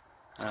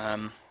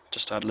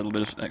 just to add a little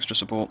bit of extra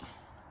support.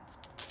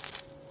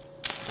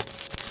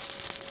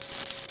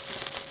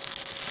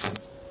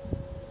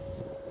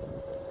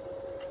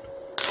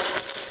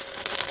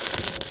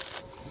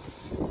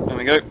 There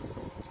we go,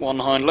 one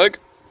hind leg,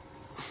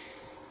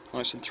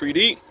 nice and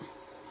 3D.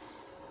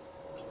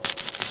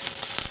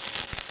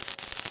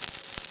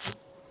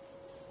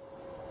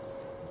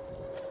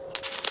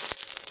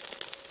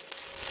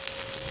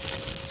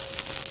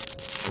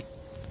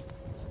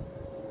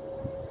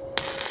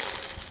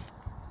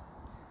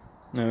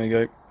 There we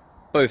go,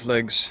 both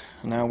legs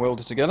are now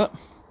welded together,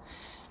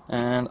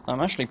 and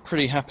I'm actually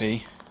pretty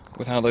happy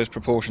with how those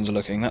proportions are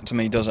looking. That to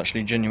me does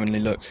actually genuinely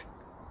look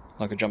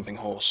like a jumping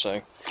horse,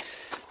 so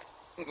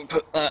we'll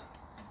put that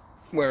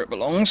where it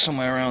belongs,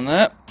 somewhere around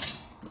there.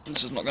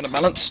 This is not going to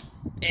balance.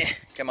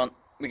 Come on,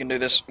 we can do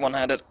this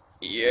one-handed.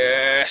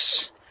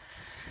 Yes!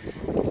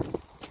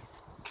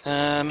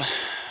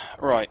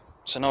 Right,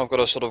 so now I've got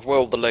to sort of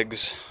weld the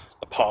legs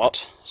apart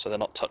so they're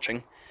not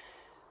touching.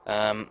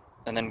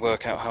 And then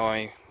work out how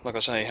like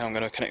I say, how I'm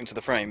going to connect them to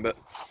the frame, but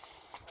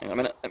hang on a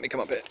minute, let me come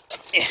up here.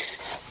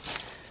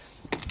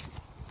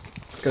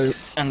 Go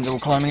anvil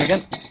climbing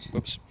again.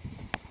 Whoops.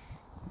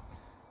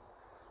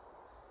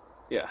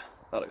 Yeah,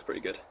 that looks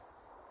pretty good.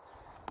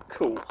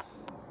 Cool.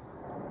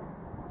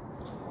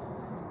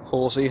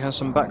 Horsey has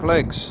some back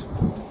legs.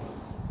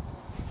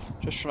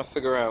 Just trying to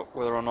figure out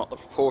whether or not the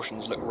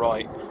proportions look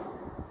right.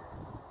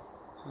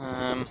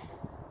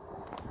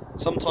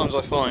 Sometimes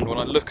I find when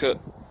I look at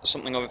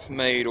something I've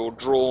made or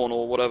drawn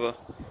or whatever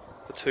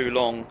for too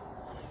long,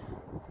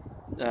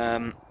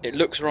 it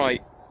looks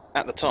right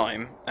at the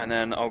time, and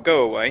then I'll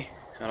go away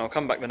and I'll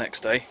come back the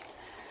next day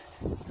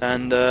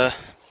and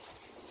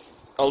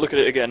I'll look at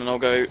it again and I'll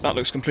go, that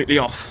looks completely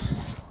off.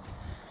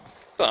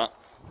 But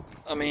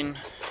I mean,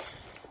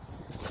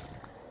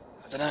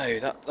 I don't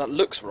know, that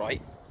looks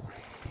right.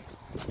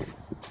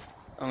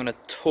 I'm going to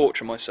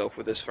torture myself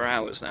with this for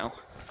hours now,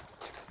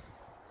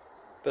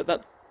 but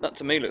that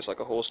to me looks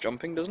like a horse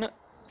jumping, doesn't it?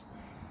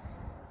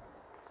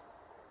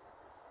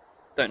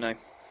 Don't know.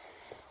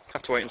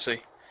 Have to wait and see.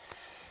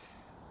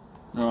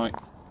 Right,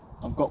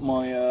 I've got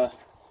my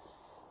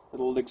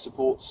little leg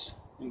supports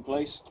in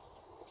place.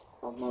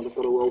 I've now just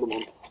got to weld them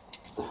on.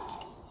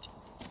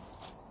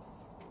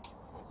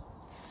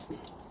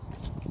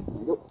 There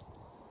we go.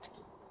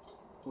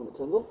 When it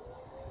turns on.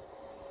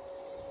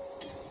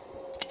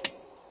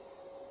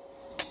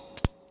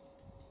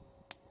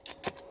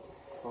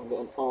 Try and get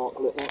an arc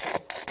lit now.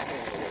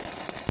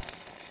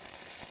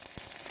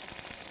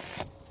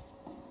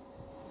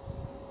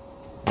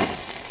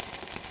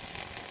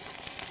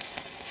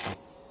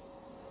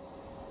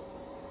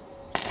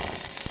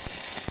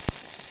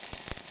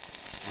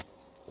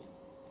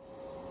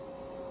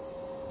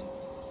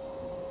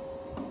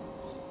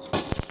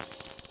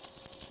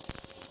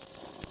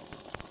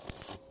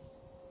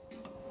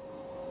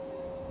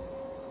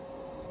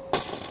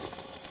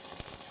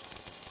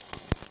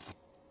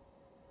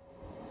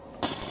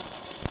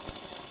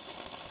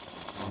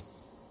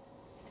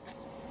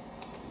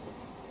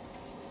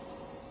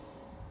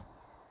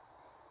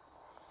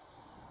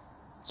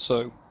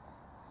 So,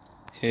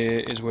 here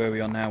is where we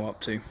are now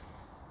up to.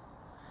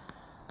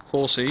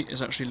 Horsey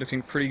is actually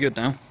looking pretty good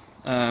now.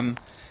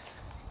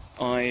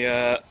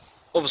 I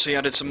obviously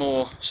added some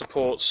more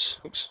supports,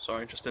 oops,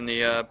 sorry, just in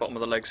the bottom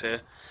of the legs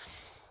here,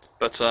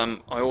 but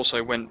I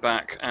also went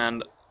back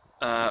and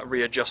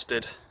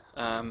readjusted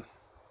the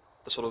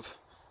sort of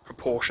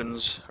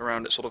proportions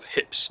around its sort of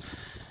hips,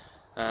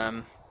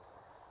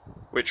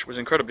 which was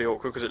incredibly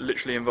awkward because it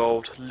literally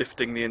involved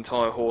lifting the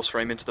entire horse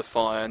frame into the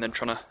fire and then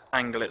trying to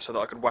angle it so that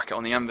I could whack it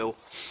on the anvil.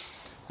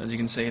 As you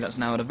can see, that's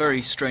now at a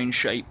very strange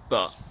shape,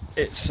 but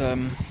it's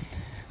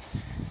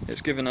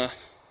given a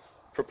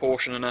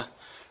proportion and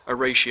a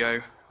ratio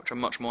which I'm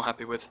much more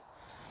happy with.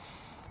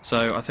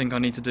 So I think I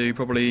need to do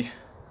probably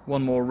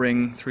one more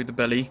ring through the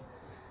belly,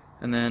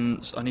 and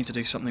then I need to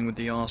do something with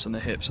the arse and the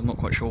hips. I'm not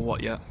quite sure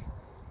what yet.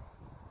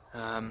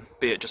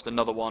 Be it just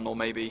another one, or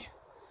maybe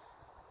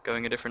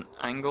going a different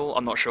angle,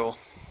 I'm not sure.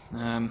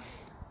 And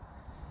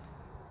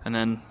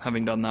then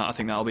having done that, I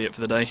think that'll be it for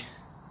the day.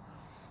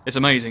 It's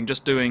amazing,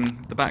 just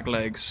doing the back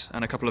legs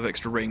and a couple of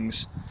extra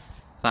rings,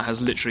 that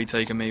has literally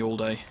taken me all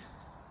day.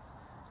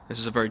 this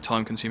is a very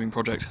time-consuming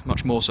project,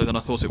 much more so than I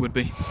thought it would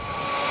be.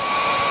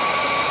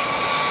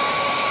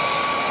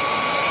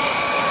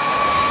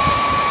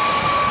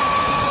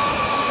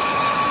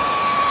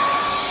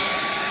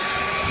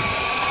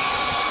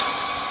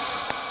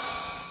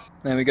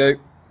 There we go,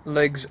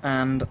 legs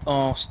and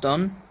arse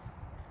done,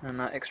 and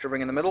that extra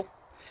ring in the middle.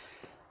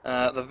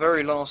 The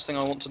very last thing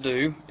I want to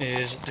do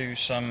is do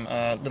some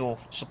little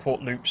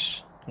support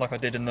loops, like I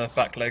did in the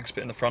back legs,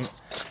 but in the front,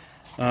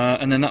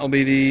 and then that'll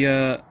be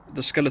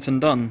the skeleton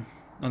done,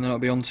 and then I'll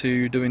be on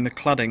to doing the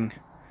cladding.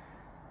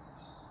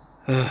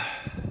 There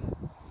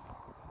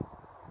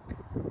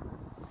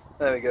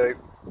we go.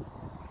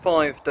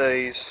 5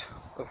 days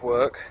of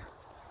work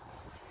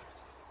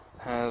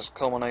has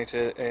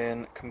culminated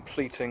in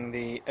completing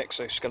the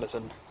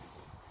exoskeleton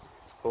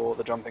for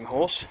the jumping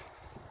horse.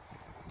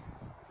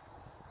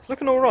 It's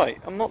looking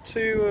alright. I'm not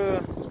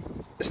too...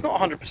 it's not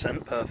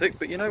 100% perfect,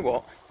 but you know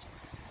what?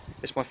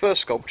 It's my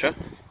first sculpture.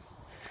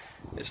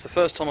 It's the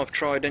first time I've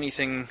tried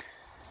anything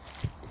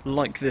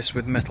like this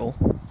with metal.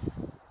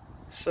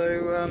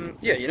 So,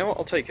 yeah, you know what?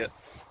 I'll take it.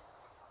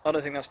 I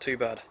don't think that's too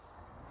bad.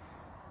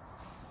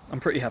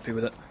 I'm pretty happy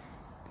with it.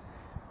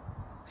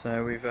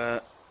 So we've,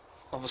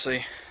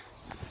 obviously...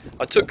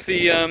 I took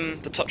the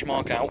touch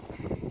mark out,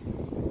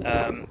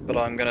 but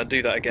I'm going to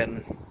do that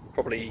again,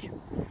 probably...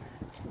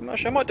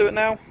 Actually, I might do it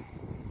now.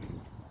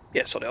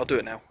 Yeah, sorry, I'll do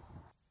it now.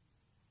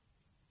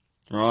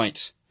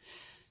 Right.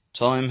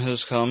 Time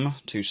has come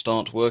to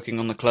start working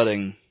on the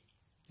cladding.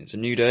 It's a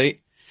new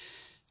day.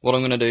 What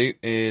I'm going to do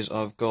is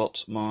I've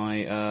got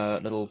my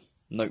little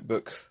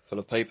notebook full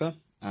of paper,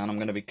 and I'm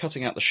going to be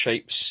cutting out the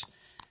shapes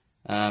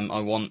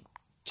I want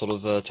sort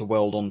of to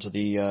weld onto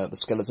the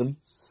skeleton.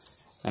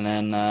 And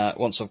then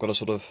once I've got a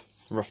sort of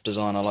rough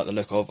design I like the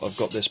look of, I've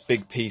got this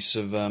big piece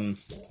of, well,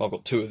 I've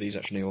got 2 of these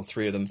actually, or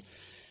 3 of them.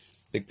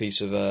 Big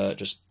piece of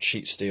just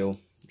sheet steel,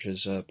 which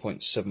is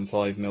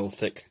 0.75mm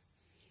thick.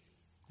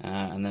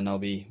 And then I'll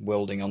be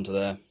welding onto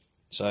there.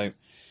 So,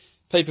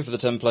 paper for the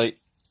template,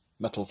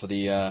 metal for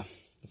the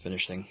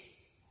finished thing.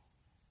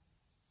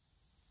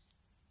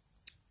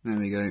 There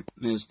we go.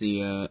 There's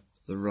the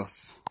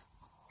rough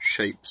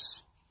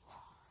shapes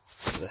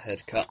of the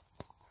head cut.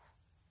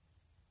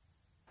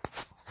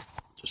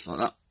 Just like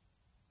that.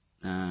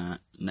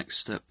 Next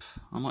step,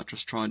 I might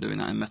just try doing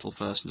that in metal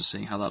first and just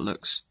seeing how that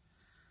looks.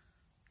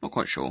 Not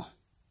quite sure.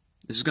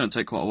 This is going to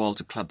take quite a while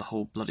to clad the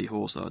whole bloody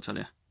horse though, I tell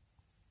you.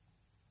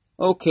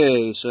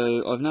 Okay,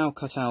 so I've now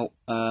cut out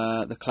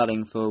the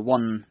cladding for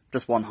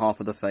just one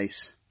half of the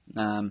face.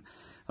 I'm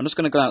just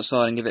going to go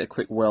outside and give it a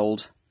quick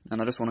weld,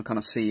 and I just want to kind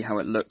of see how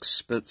it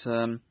looks. But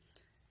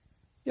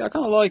yeah, I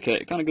kind of like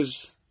it. It kind of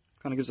gives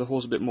the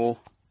horse a bit more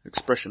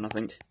expression, I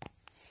think.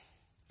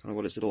 Kind of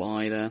got its little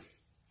eye there.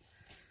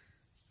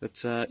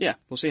 But yeah,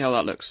 we'll see how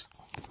that looks.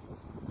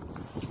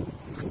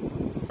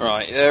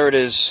 Right, there it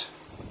is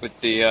with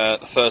the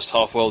first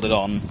half welded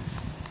on.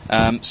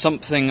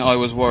 Something I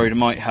was worried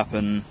might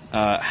happen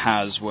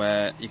has,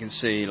 where you can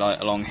see,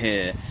 like along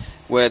here,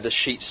 where the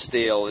sheet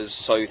steel is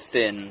so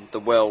thin, the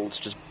welds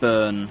just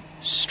burn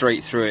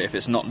straight through it if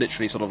it's not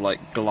literally sort of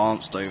like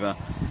glanced over.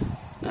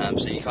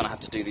 So you kind of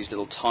have to do these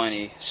little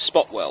tiny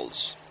spot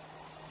welds.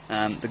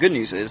 The good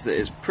news is that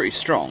it's pretty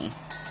strong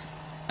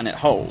and it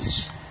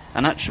holds.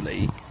 And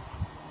actually,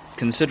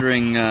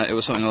 considering it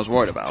was something I was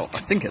worried about, I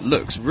think it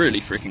looks really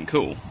freaking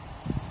cool.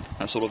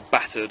 That sort of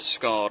battered,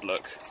 scarred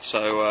look.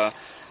 So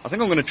I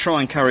think I'm going to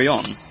try and carry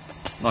on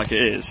like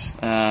it is,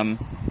 and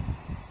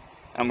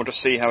we'll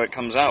just see how it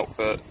comes out.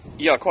 But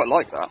yeah, I quite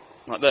like that.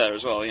 Like there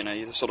as well, you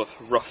know, the sort of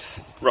rough,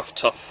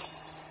 tough,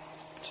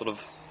 sort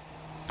of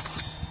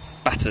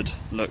battered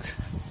look.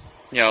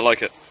 Yeah, I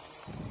like it.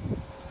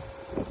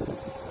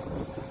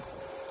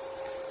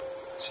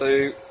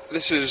 So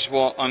this is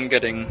what I'm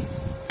getting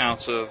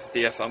out of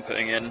the effort I'm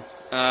putting in.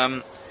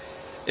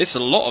 It's a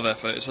lot of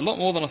effort. It's a lot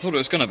more than I thought it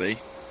was going to be.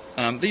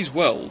 These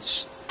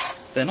welds,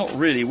 they're not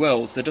really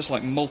welds, they're just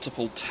like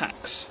multiple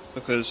tacks,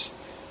 because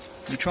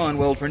you try and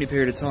weld for any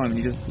period of time and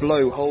you just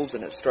blow holes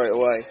in it straight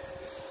away.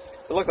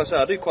 But like I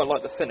said, I do quite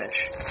like the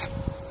finish.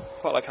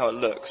 Quite like how it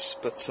looks,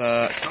 but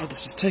God,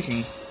 this is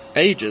taking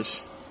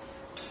ages.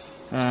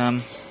 I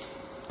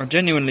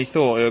genuinely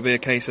thought it would be a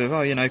case of,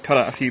 oh, you know, cut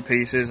out a few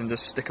pieces and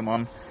just stick them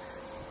on.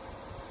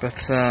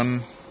 But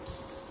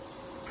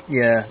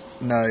yeah,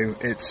 no,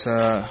 it's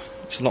a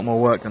lot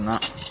more work than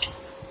that.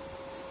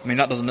 I mean,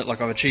 that doesn't look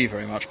like I've achieved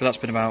very much, but that's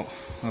been about,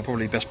 well,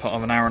 probably the best part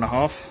of an hour and a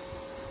half.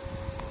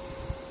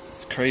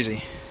 It's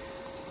crazy.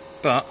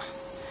 But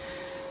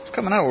it's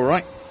coming out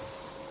alright.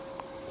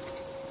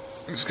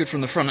 Looks good from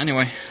the front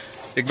anyway.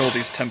 Ignore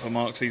these temper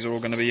marks, these are all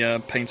going to be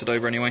painted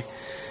over anyway.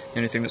 The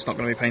only thing that's not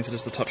going to be painted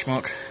is the touch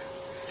mark.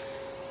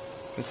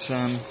 But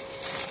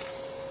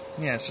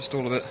yeah, it's just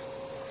all a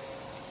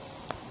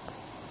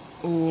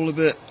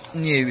bit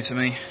new to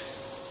me.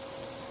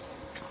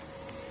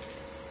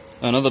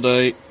 Another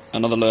day,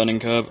 another learning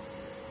curve.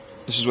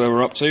 This is where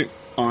we're up to.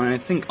 I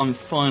think I'm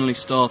finally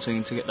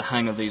starting to get the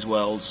hang of these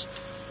welds.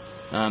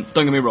 Don't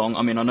get me wrong,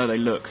 I mean, I know they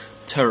look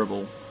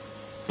terrible,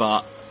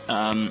 but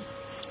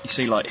you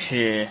see, like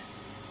here,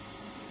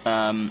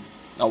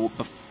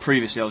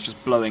 Previously I was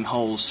just blowing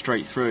holes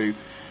straight through,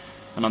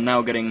 and I'm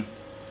now getting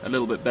a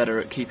little bit better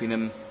at keeping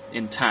them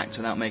intact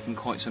without making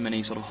quite so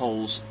many sort of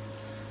holes.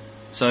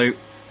 So,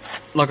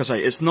 like I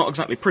say, it's not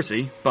exactly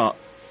pretty, but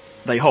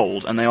they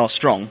hold and they are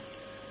strong.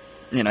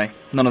 You know,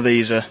 none of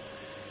these are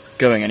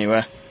going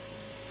anywhere.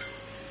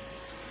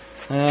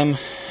 Okay,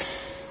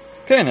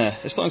 there,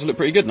 it's starting to look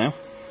pretty good now.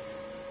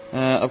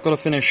 I've got to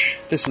finish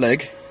this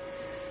leg,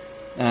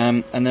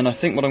 and then I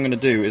think what I'm going to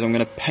do is I'm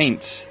going to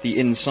paint the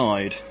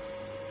inside,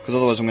 because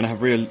otherwise I'm going to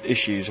have real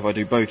issues if I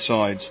do both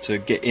sides to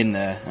get in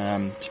there,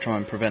 to try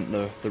and prevent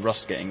the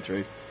rust getting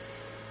through.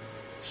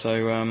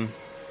 So,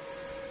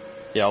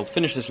 yeah, I'll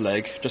finish this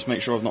leg, just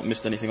make sure I've not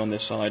missed anything on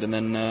this side, and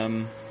then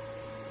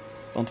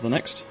on to the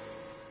next.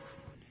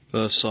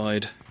 First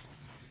side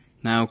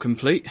now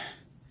complete,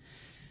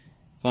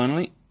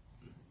 finally.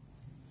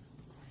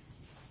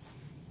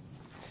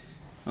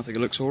 I think it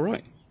looks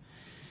alright.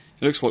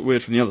 It looks quite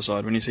weird from the other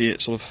side when you see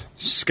it sort of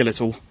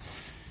skeletal,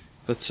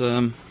 but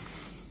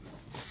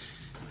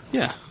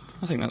yeah,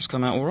 I think that's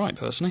come out alright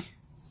personally.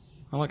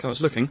 I like how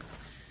it's looking.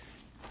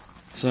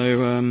 So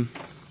I'm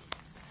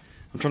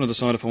trying to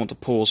decide if I want to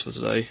pause for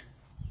today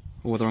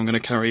or whether I'm going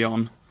to carry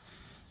on.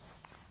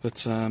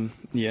 But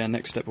yeah,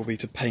 next step will be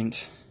to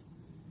paint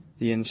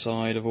the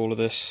inside of all of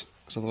this,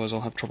 because otherwise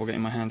I'll have trouble getting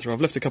my hand through.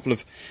 I've left a couple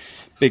of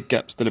big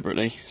gaps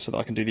deliberately so that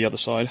I can do the other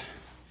side.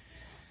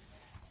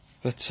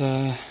 But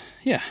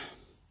yeah,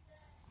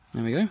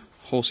 there we go.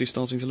 Horsey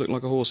starting to look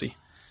like a horsey.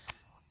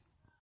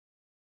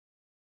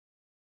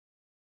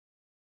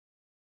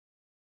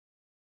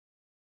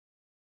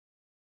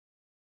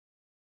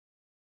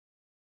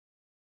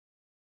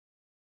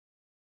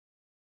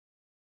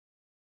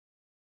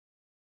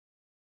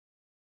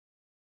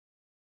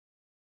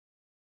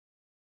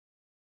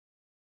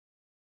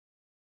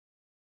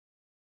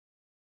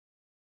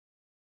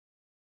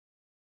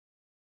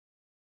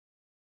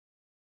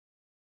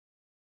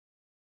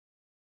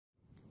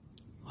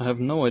 I have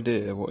no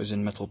idea what is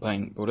in metal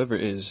paint, but whatever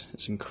it is,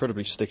 it's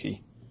incredibly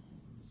sticky.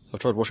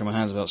 I've tried washing my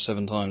hands about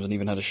 7 times and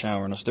even had a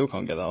shower and I still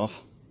can't get that off.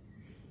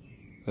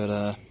 But,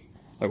 oh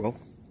well.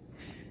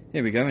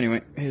 Here we go anyway,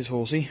 here's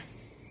Horsey.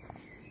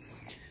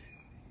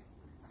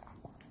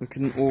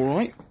 Looking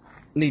alright.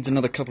 Needs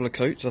another couple of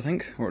coats, I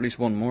think, or at least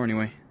one more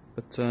anyway.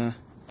 But,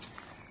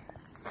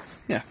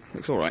 yeah,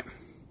 looks alright.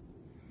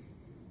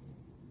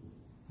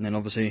 And then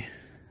obviously,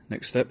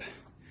 next step,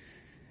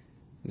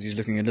 as he's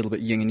looking a little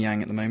bit yin and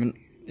yang at the moment,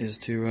 is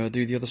to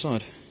do the other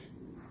side.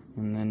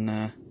 And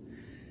then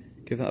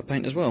give that a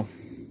paint as well.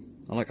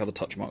 I like how the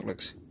touch mark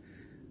looks.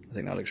 I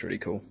think that looks really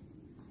cool.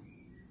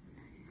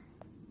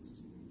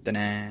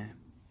 Ta-da!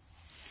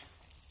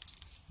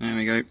 There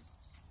we go.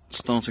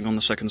 Starting on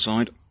the second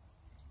side.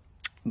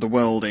 The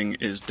welding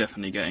is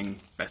definitely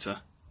getting better.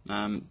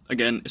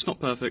 Again, it's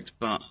not perfect,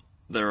 but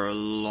there are a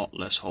lot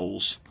less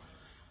holes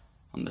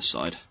on this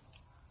side.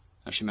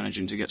 Actually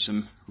managing to get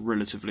some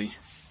relatively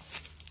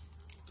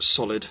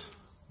solid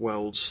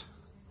welds.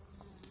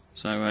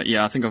 So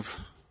yeah, I think I've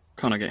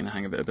kind of getting the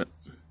hang of it a bit.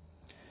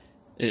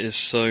 It is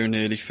so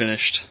nearly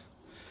finished.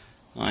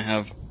 I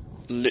have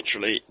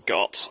literally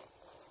got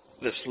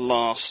this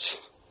last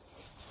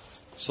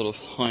sort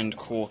of hind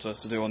quarter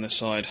to do on this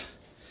side.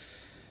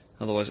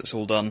 Otherwise it's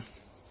all done.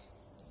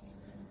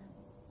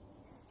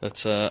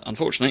 But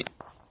unfortunately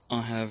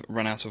I have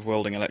run out of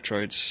welding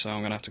electrodes, so I'm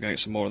going to have to go get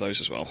some more of those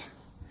as well.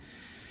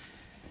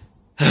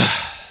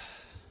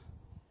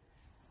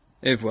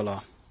 Et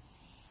voila.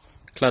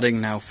 Cladding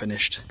now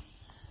finished.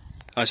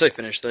 I say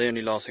finished, the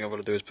only last thing I've got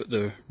to do is put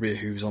the rear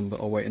hooves on, but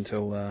I'll wait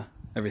until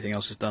everything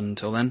else is done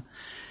until then.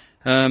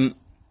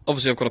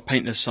 Obviously I've got to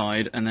paint this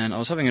side, and then I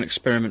was having an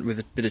experiment with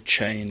a bit of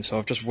chain, so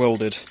I've just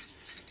welded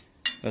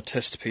a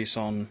test piece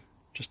on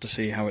just to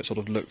see how it sort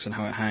of looks and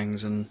how it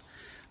hangs, and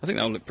I think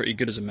that'll look pretty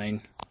good as a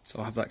main. So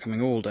I'll have that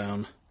coming all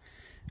down,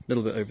 a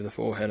little bit over the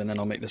forehead, and then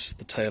I'll make this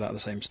the tail out of the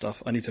same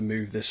stuff. I need to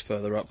move this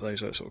further up though,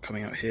 so it's sort of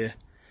coming out here.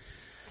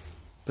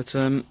 But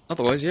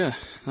otherwise, yeah,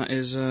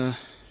 that's the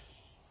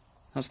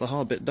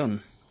hard bit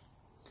done.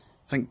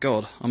 Thank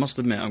God. I must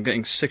admit, I'm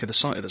getting sick of the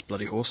sight of this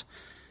bloody horse.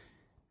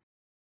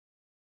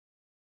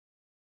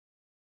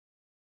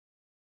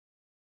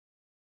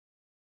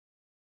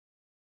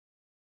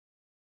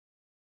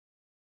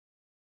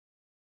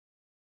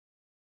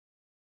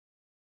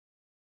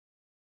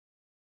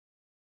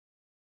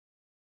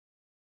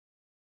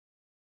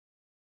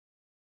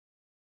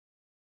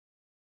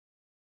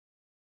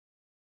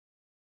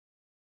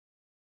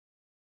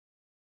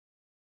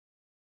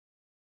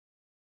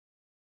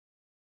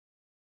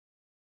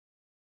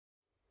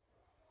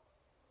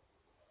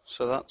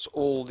 So that's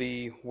all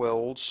the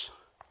welds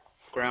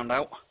ground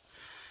out,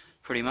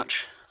 pretty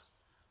much.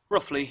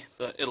 Roughly,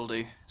 but it'll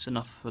do. It's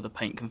enough where the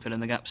paint can fill in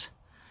the gaps.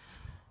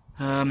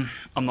 I'm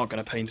not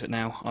going to paint it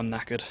now, I'm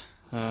knackered.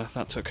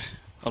 That took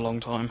a long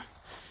time.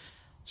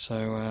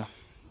 So,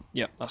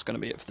 yeah, that's going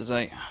to be it for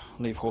today.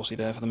 I'll leave Horsey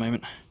there for the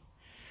moment.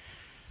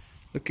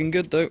 Looking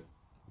good though.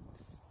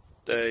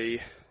 Day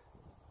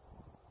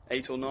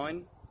 8 or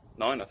 9?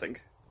 9 I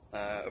think,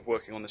 of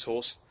working on this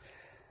horse.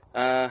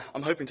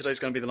 I'm hoping today's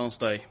going to be the last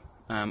day.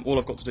 All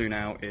I've got to do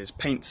now is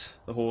paint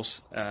the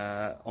horse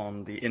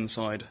on the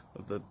inside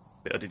of the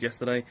bit I did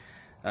yesterday,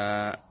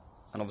 and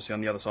obviously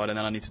on the other side, and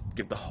then I need to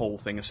give the whole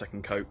thing a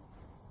second coat.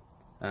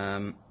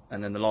 And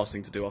then the last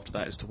thing to do after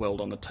that is to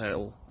weld on the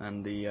tail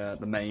and the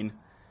mane,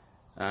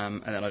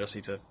 and then I just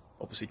need to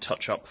obviously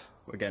touch up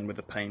again with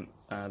the paint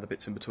the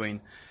bits in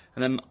between,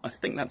 and then I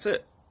think that's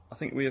it. I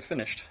think we have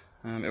finished.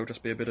 It'll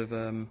just be a bit of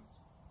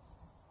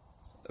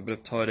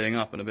tidying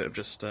up and a bit of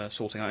just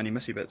sorting out any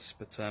messy bits.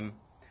 But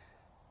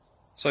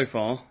so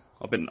far,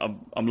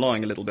 I'm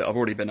lying a little bit. I've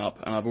already been up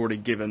and I've already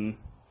given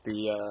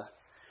the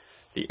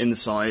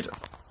inside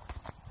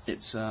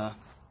its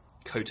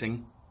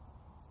coating,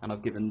 and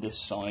I've given this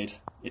side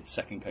its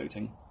second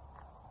coating.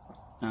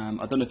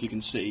 I don't know if you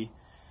can see,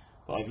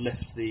 but I've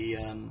left the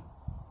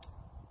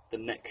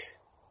neck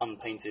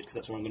unpainted because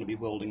that's where I'm going to be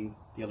welding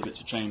the other bits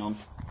of chain on.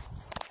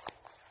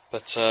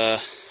 But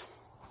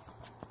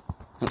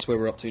that's where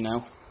we're up to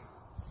now.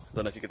 I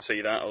don't know if you can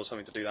see that. I was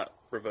having to do that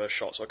reverse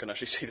shot so I can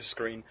actually see the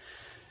screen.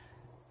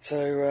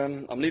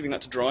 So I'm leaving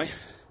that to dry,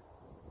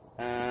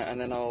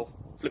 and then I'll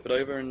flip it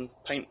over and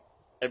paint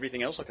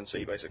everything else I can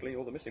see, basically,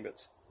 all the missing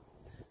bits.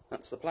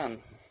 That's the plan.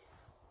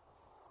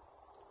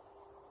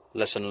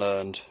 Lesson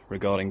learned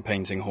regarding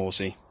painting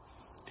horsey.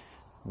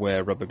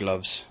 Wear rubber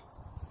gloves.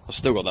 I've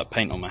still got that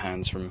paint on my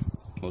hands from,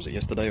 what was it,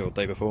 yesterday or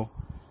the day before?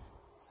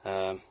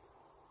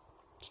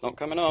 It's not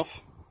coming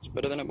off. It's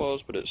better than it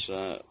was, but it's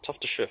tough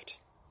to shift.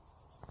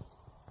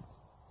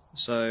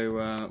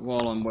 So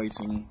while I'm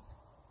waiting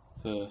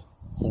for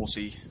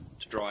horsey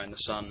to dry in the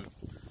sun,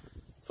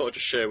 I thought I'd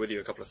just share with you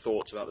a couple of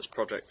thoughts about this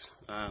project.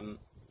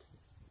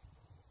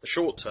 The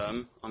short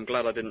term, I'm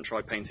glad I didn't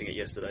try painting it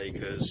yesterday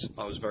because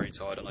I was very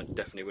tired and I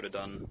definitely would have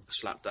done a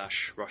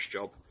slapdash rush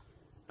job.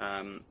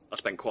 I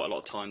spent quite a lot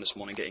of time this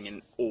morning getting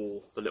in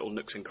all the little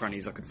nooks and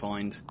crannies I could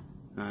find,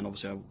 and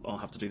obviously I'll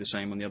have to do the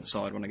same on the other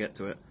side when I get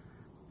to it.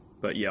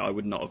 But yeah, I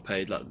would not have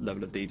paid that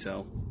level of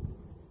detail.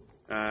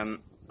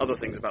 Other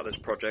things about this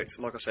project,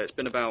 like I say, it's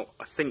been about,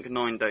 I think,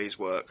 9 days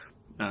work,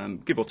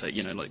 give or take,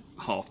 like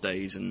half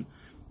days,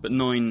 but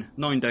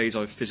nine days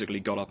I've physically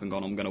got up and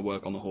gone, I'm going to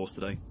work on the horse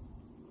today.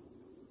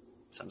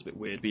 Sounds a bit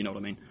weird, but you know what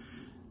I mean.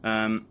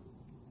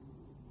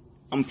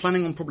 I'm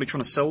planning on probably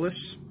trying to sell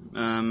this.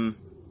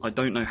 I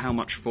don't know how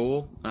much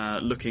for.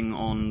 Looking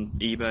on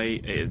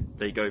eBay,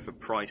 they go for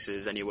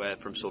prices anywhere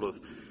from sort of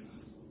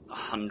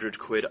 100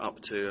 quid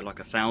up to like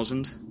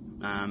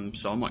 1,000.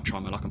 So I might try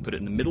my luck and put it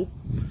in the middle.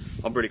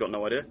 I've really got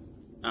no idea.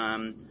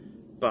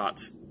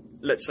 But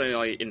let's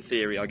say in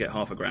theory I get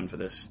 £500 for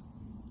this.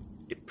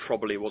 It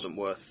probably wasn't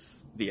worth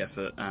the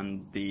effort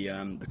and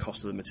the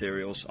cost of the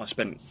materials. I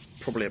spent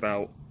probably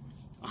about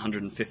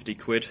 150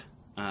 quid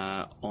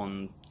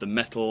on the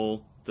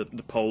metal, the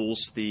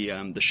poles,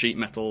 the sheet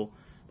metal,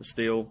 the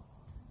steel,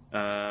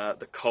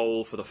 the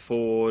coal for the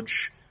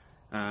forge,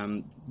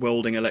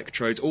 welding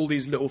electrodes, all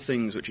these little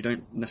things which you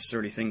don't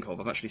necessarily think of.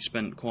 I've actually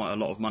spent quite a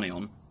lot of money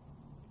on.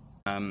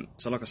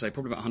 So like I say,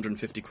 probably about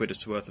 150 quid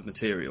worth of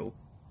material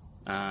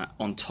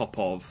on top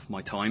of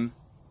my time.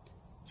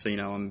 So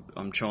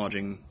I'm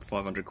charging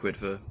 500 quid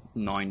for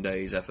 9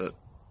 days effort.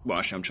 Well,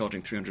 actually I'm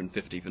charging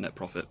 350 for net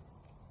profit.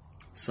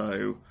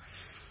 So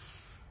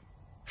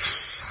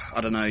I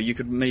don't know, you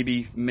could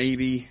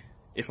maybe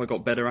if I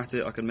got better at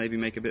it, I could maybe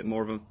make a bit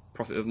more of a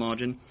profit of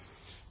margin.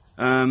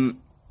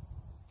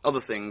 Other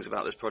things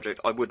about this project,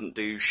 I wouldn't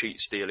do sheet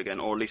steel again,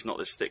 or at least not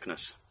this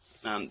thickness.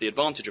 The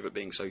advantage of it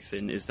being so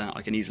thin is that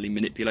I can easily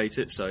manipulate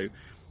it, so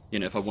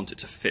if I want it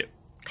to fit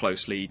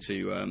closely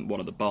to one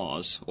of the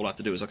bars, all I have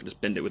to do is I can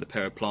just bend it with a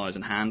pair of pliers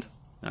and hand,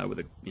 with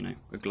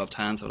a gloved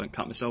hand so I don't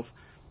cut myself.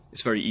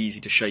 It's very easy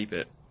to shape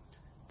it.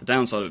 The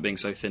downside of it being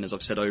so thin, as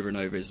I've said over and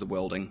over, is the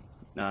welding.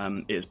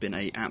 It has been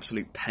an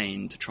absolute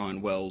pain to try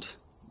and weld,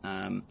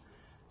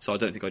 so I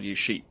don't think I'd use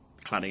sheet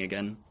cladding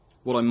again.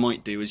 What I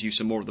might do is use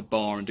some more of the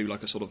bar and do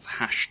like a sort of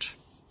hashed,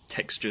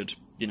 textured,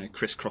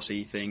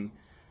 criss-crossy thing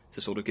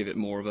to sort of give it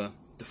more of a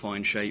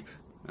defined shape,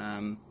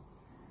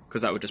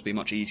 because that would just be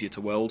much easier to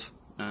weld.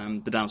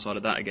 The downside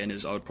of that again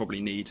is I would probably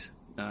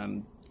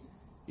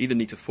either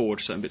need to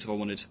forge certain bits if I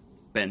wanted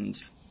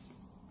bends,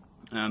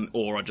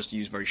 or I'd just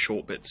use very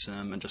short bits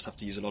and just have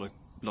to use a lot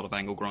of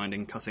angle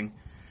grinding, cutting.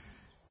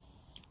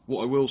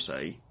 What I will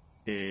say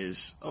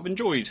is I've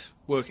enjoyed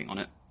working on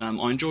it. I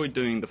enjoyed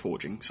doing the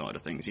forging side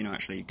of things,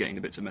 actually getting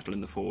the bits of metal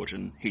in the forge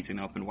and heating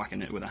up and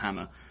whacking it with a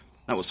hammer.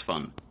 That was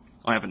fun.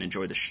 I haven't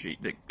enjoyed the sheet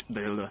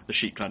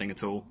cladding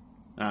at all.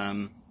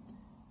 And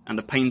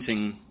the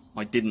painting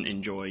I didn't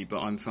enjoy, but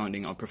I'm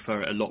finding I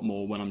prefer it a lot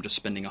more when I'm just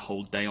spending a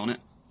whole day on it.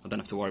 I don't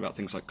have to worry about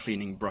things like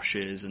cleaning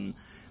brushes and,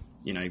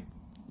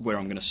 where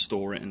I'm going to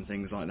store it and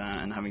things like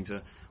that, and having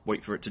to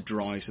wait for it to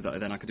dry so that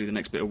then I could do the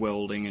next bit of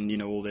welding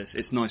and all this.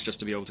 It's nice just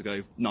to be able to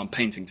go, no, I'm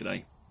painting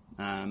today.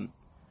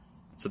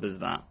 So there's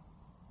that.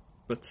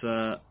 But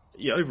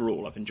yeah,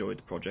 overall I've enjoyed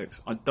the project.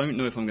 I don't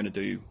know if I'm going to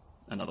do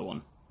another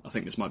one. I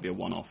think this might be a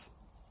one-off.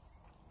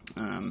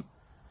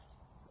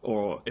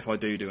 Or if I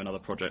do another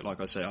project,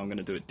 like I say, I'm going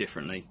to do it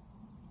differently.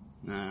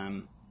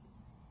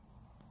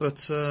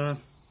 But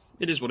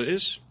it is what it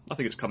is. I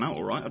think it's come out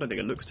alright, I don't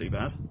think it looks too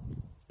bad.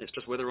 It's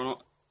just whether or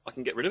not I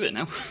can get rid of it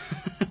now.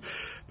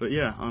 But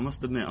yeah, I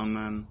must admit,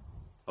 I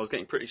was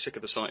getting pretty sick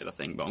of the sight of the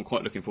thing, but I'm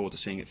quite looking forward to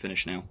seeing it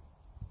finished now.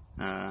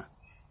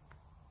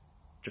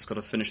 Just got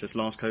to finish this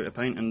last coat of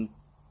paint and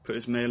put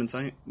his tail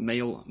and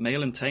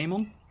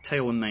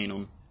mane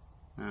on.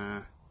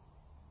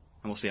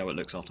 And we'll see how it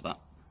looks after that.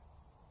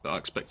 But I'm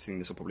expecting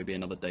this will probably be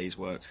another day's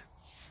work.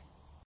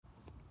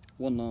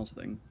 One last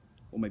thing,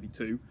 or maybe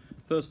two.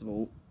 First of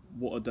all,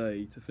 what a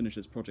day to finish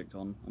this project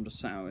on. I'm just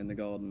sat out in the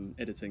garden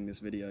editing this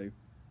video,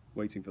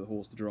 waiting for the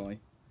horse to dry.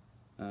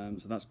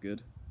 So that's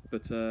good.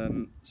 But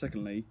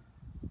secondly,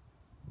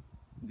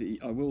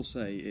 I will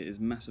say it has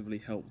massively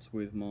helped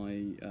with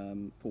my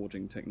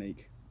forging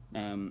technique.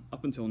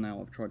 Up until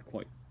now I've tried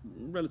quite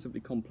relatively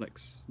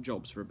complex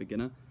jobs for a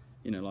beginner,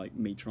 you know, like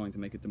me trying to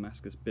make a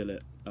Damascus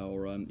billet,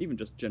 or even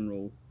just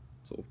general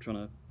sort of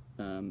trying to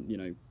you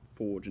know,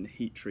 forge and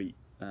heat treat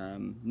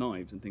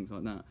knives and things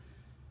like that.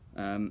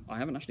 I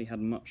haven't actually had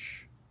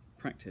much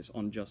practice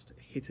on just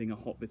hitting a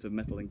hot bit of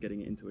metal and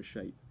getting it into a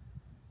shape.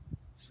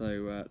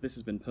 So this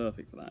has been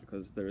perfect for that,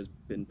 because there has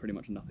been pretty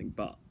much nothing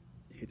but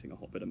hitting a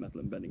hot bit of metal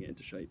and bending it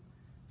into shape.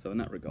 So in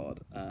that regard,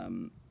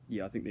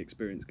 yeah, I think the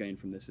experience gained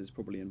from this is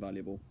probably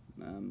invaluable.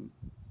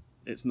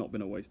 It's not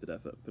been a wasted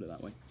effort, put it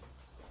that way.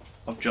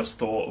 I've just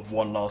thought of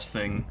one last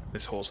thing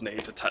this horse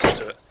needs attached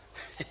to it.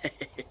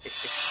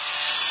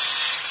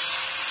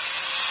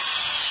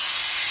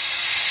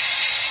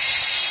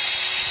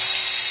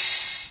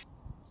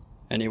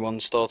 Anyone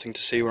starting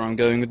to see where I'm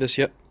going with this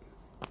yet?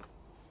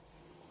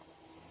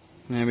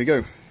 There we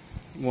go.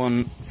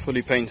 One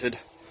fully painted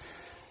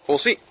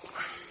horse feet.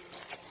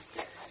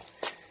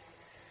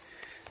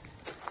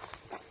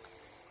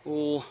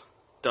 All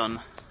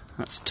done.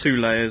 That's 2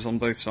 layers on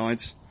both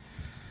sides.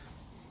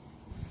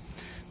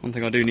 One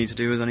thing I do need to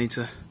do is I need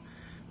to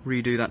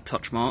redo that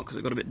touch mark because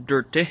it got a bit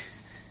dirty.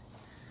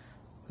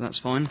 But that's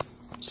fine.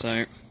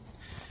 So,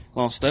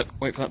 last step,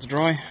 wait for that to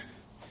dry.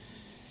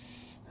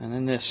 And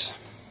then this.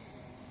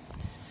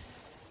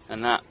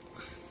 And that.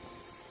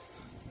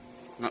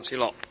 And that's your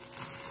lot.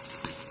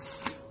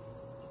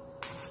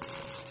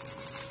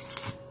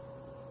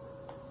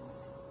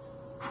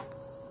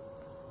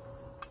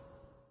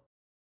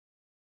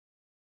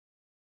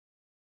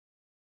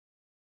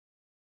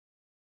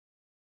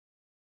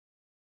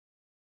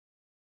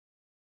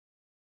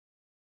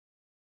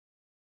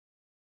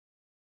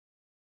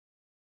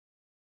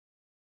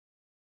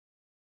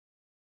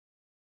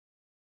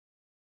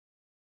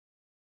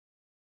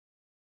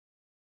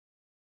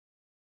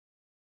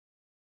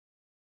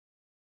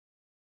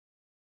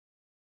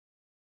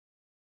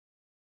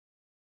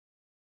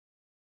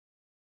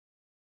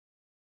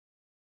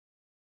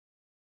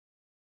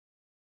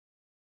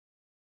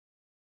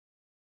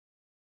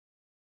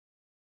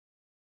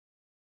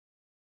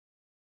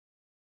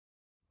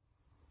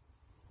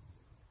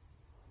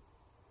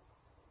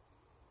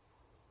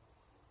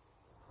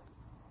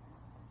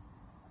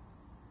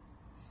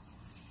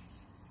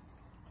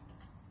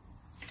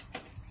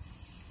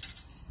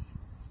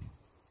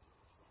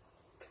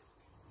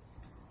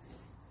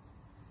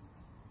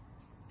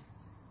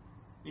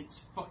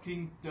 It's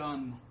fucking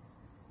done.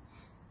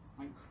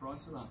 Thank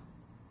Christ for that.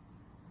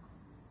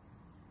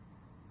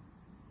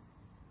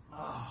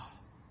 Ah,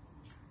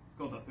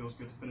 God, that feels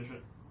good to finish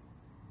it.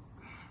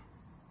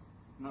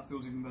 And that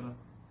feels even better.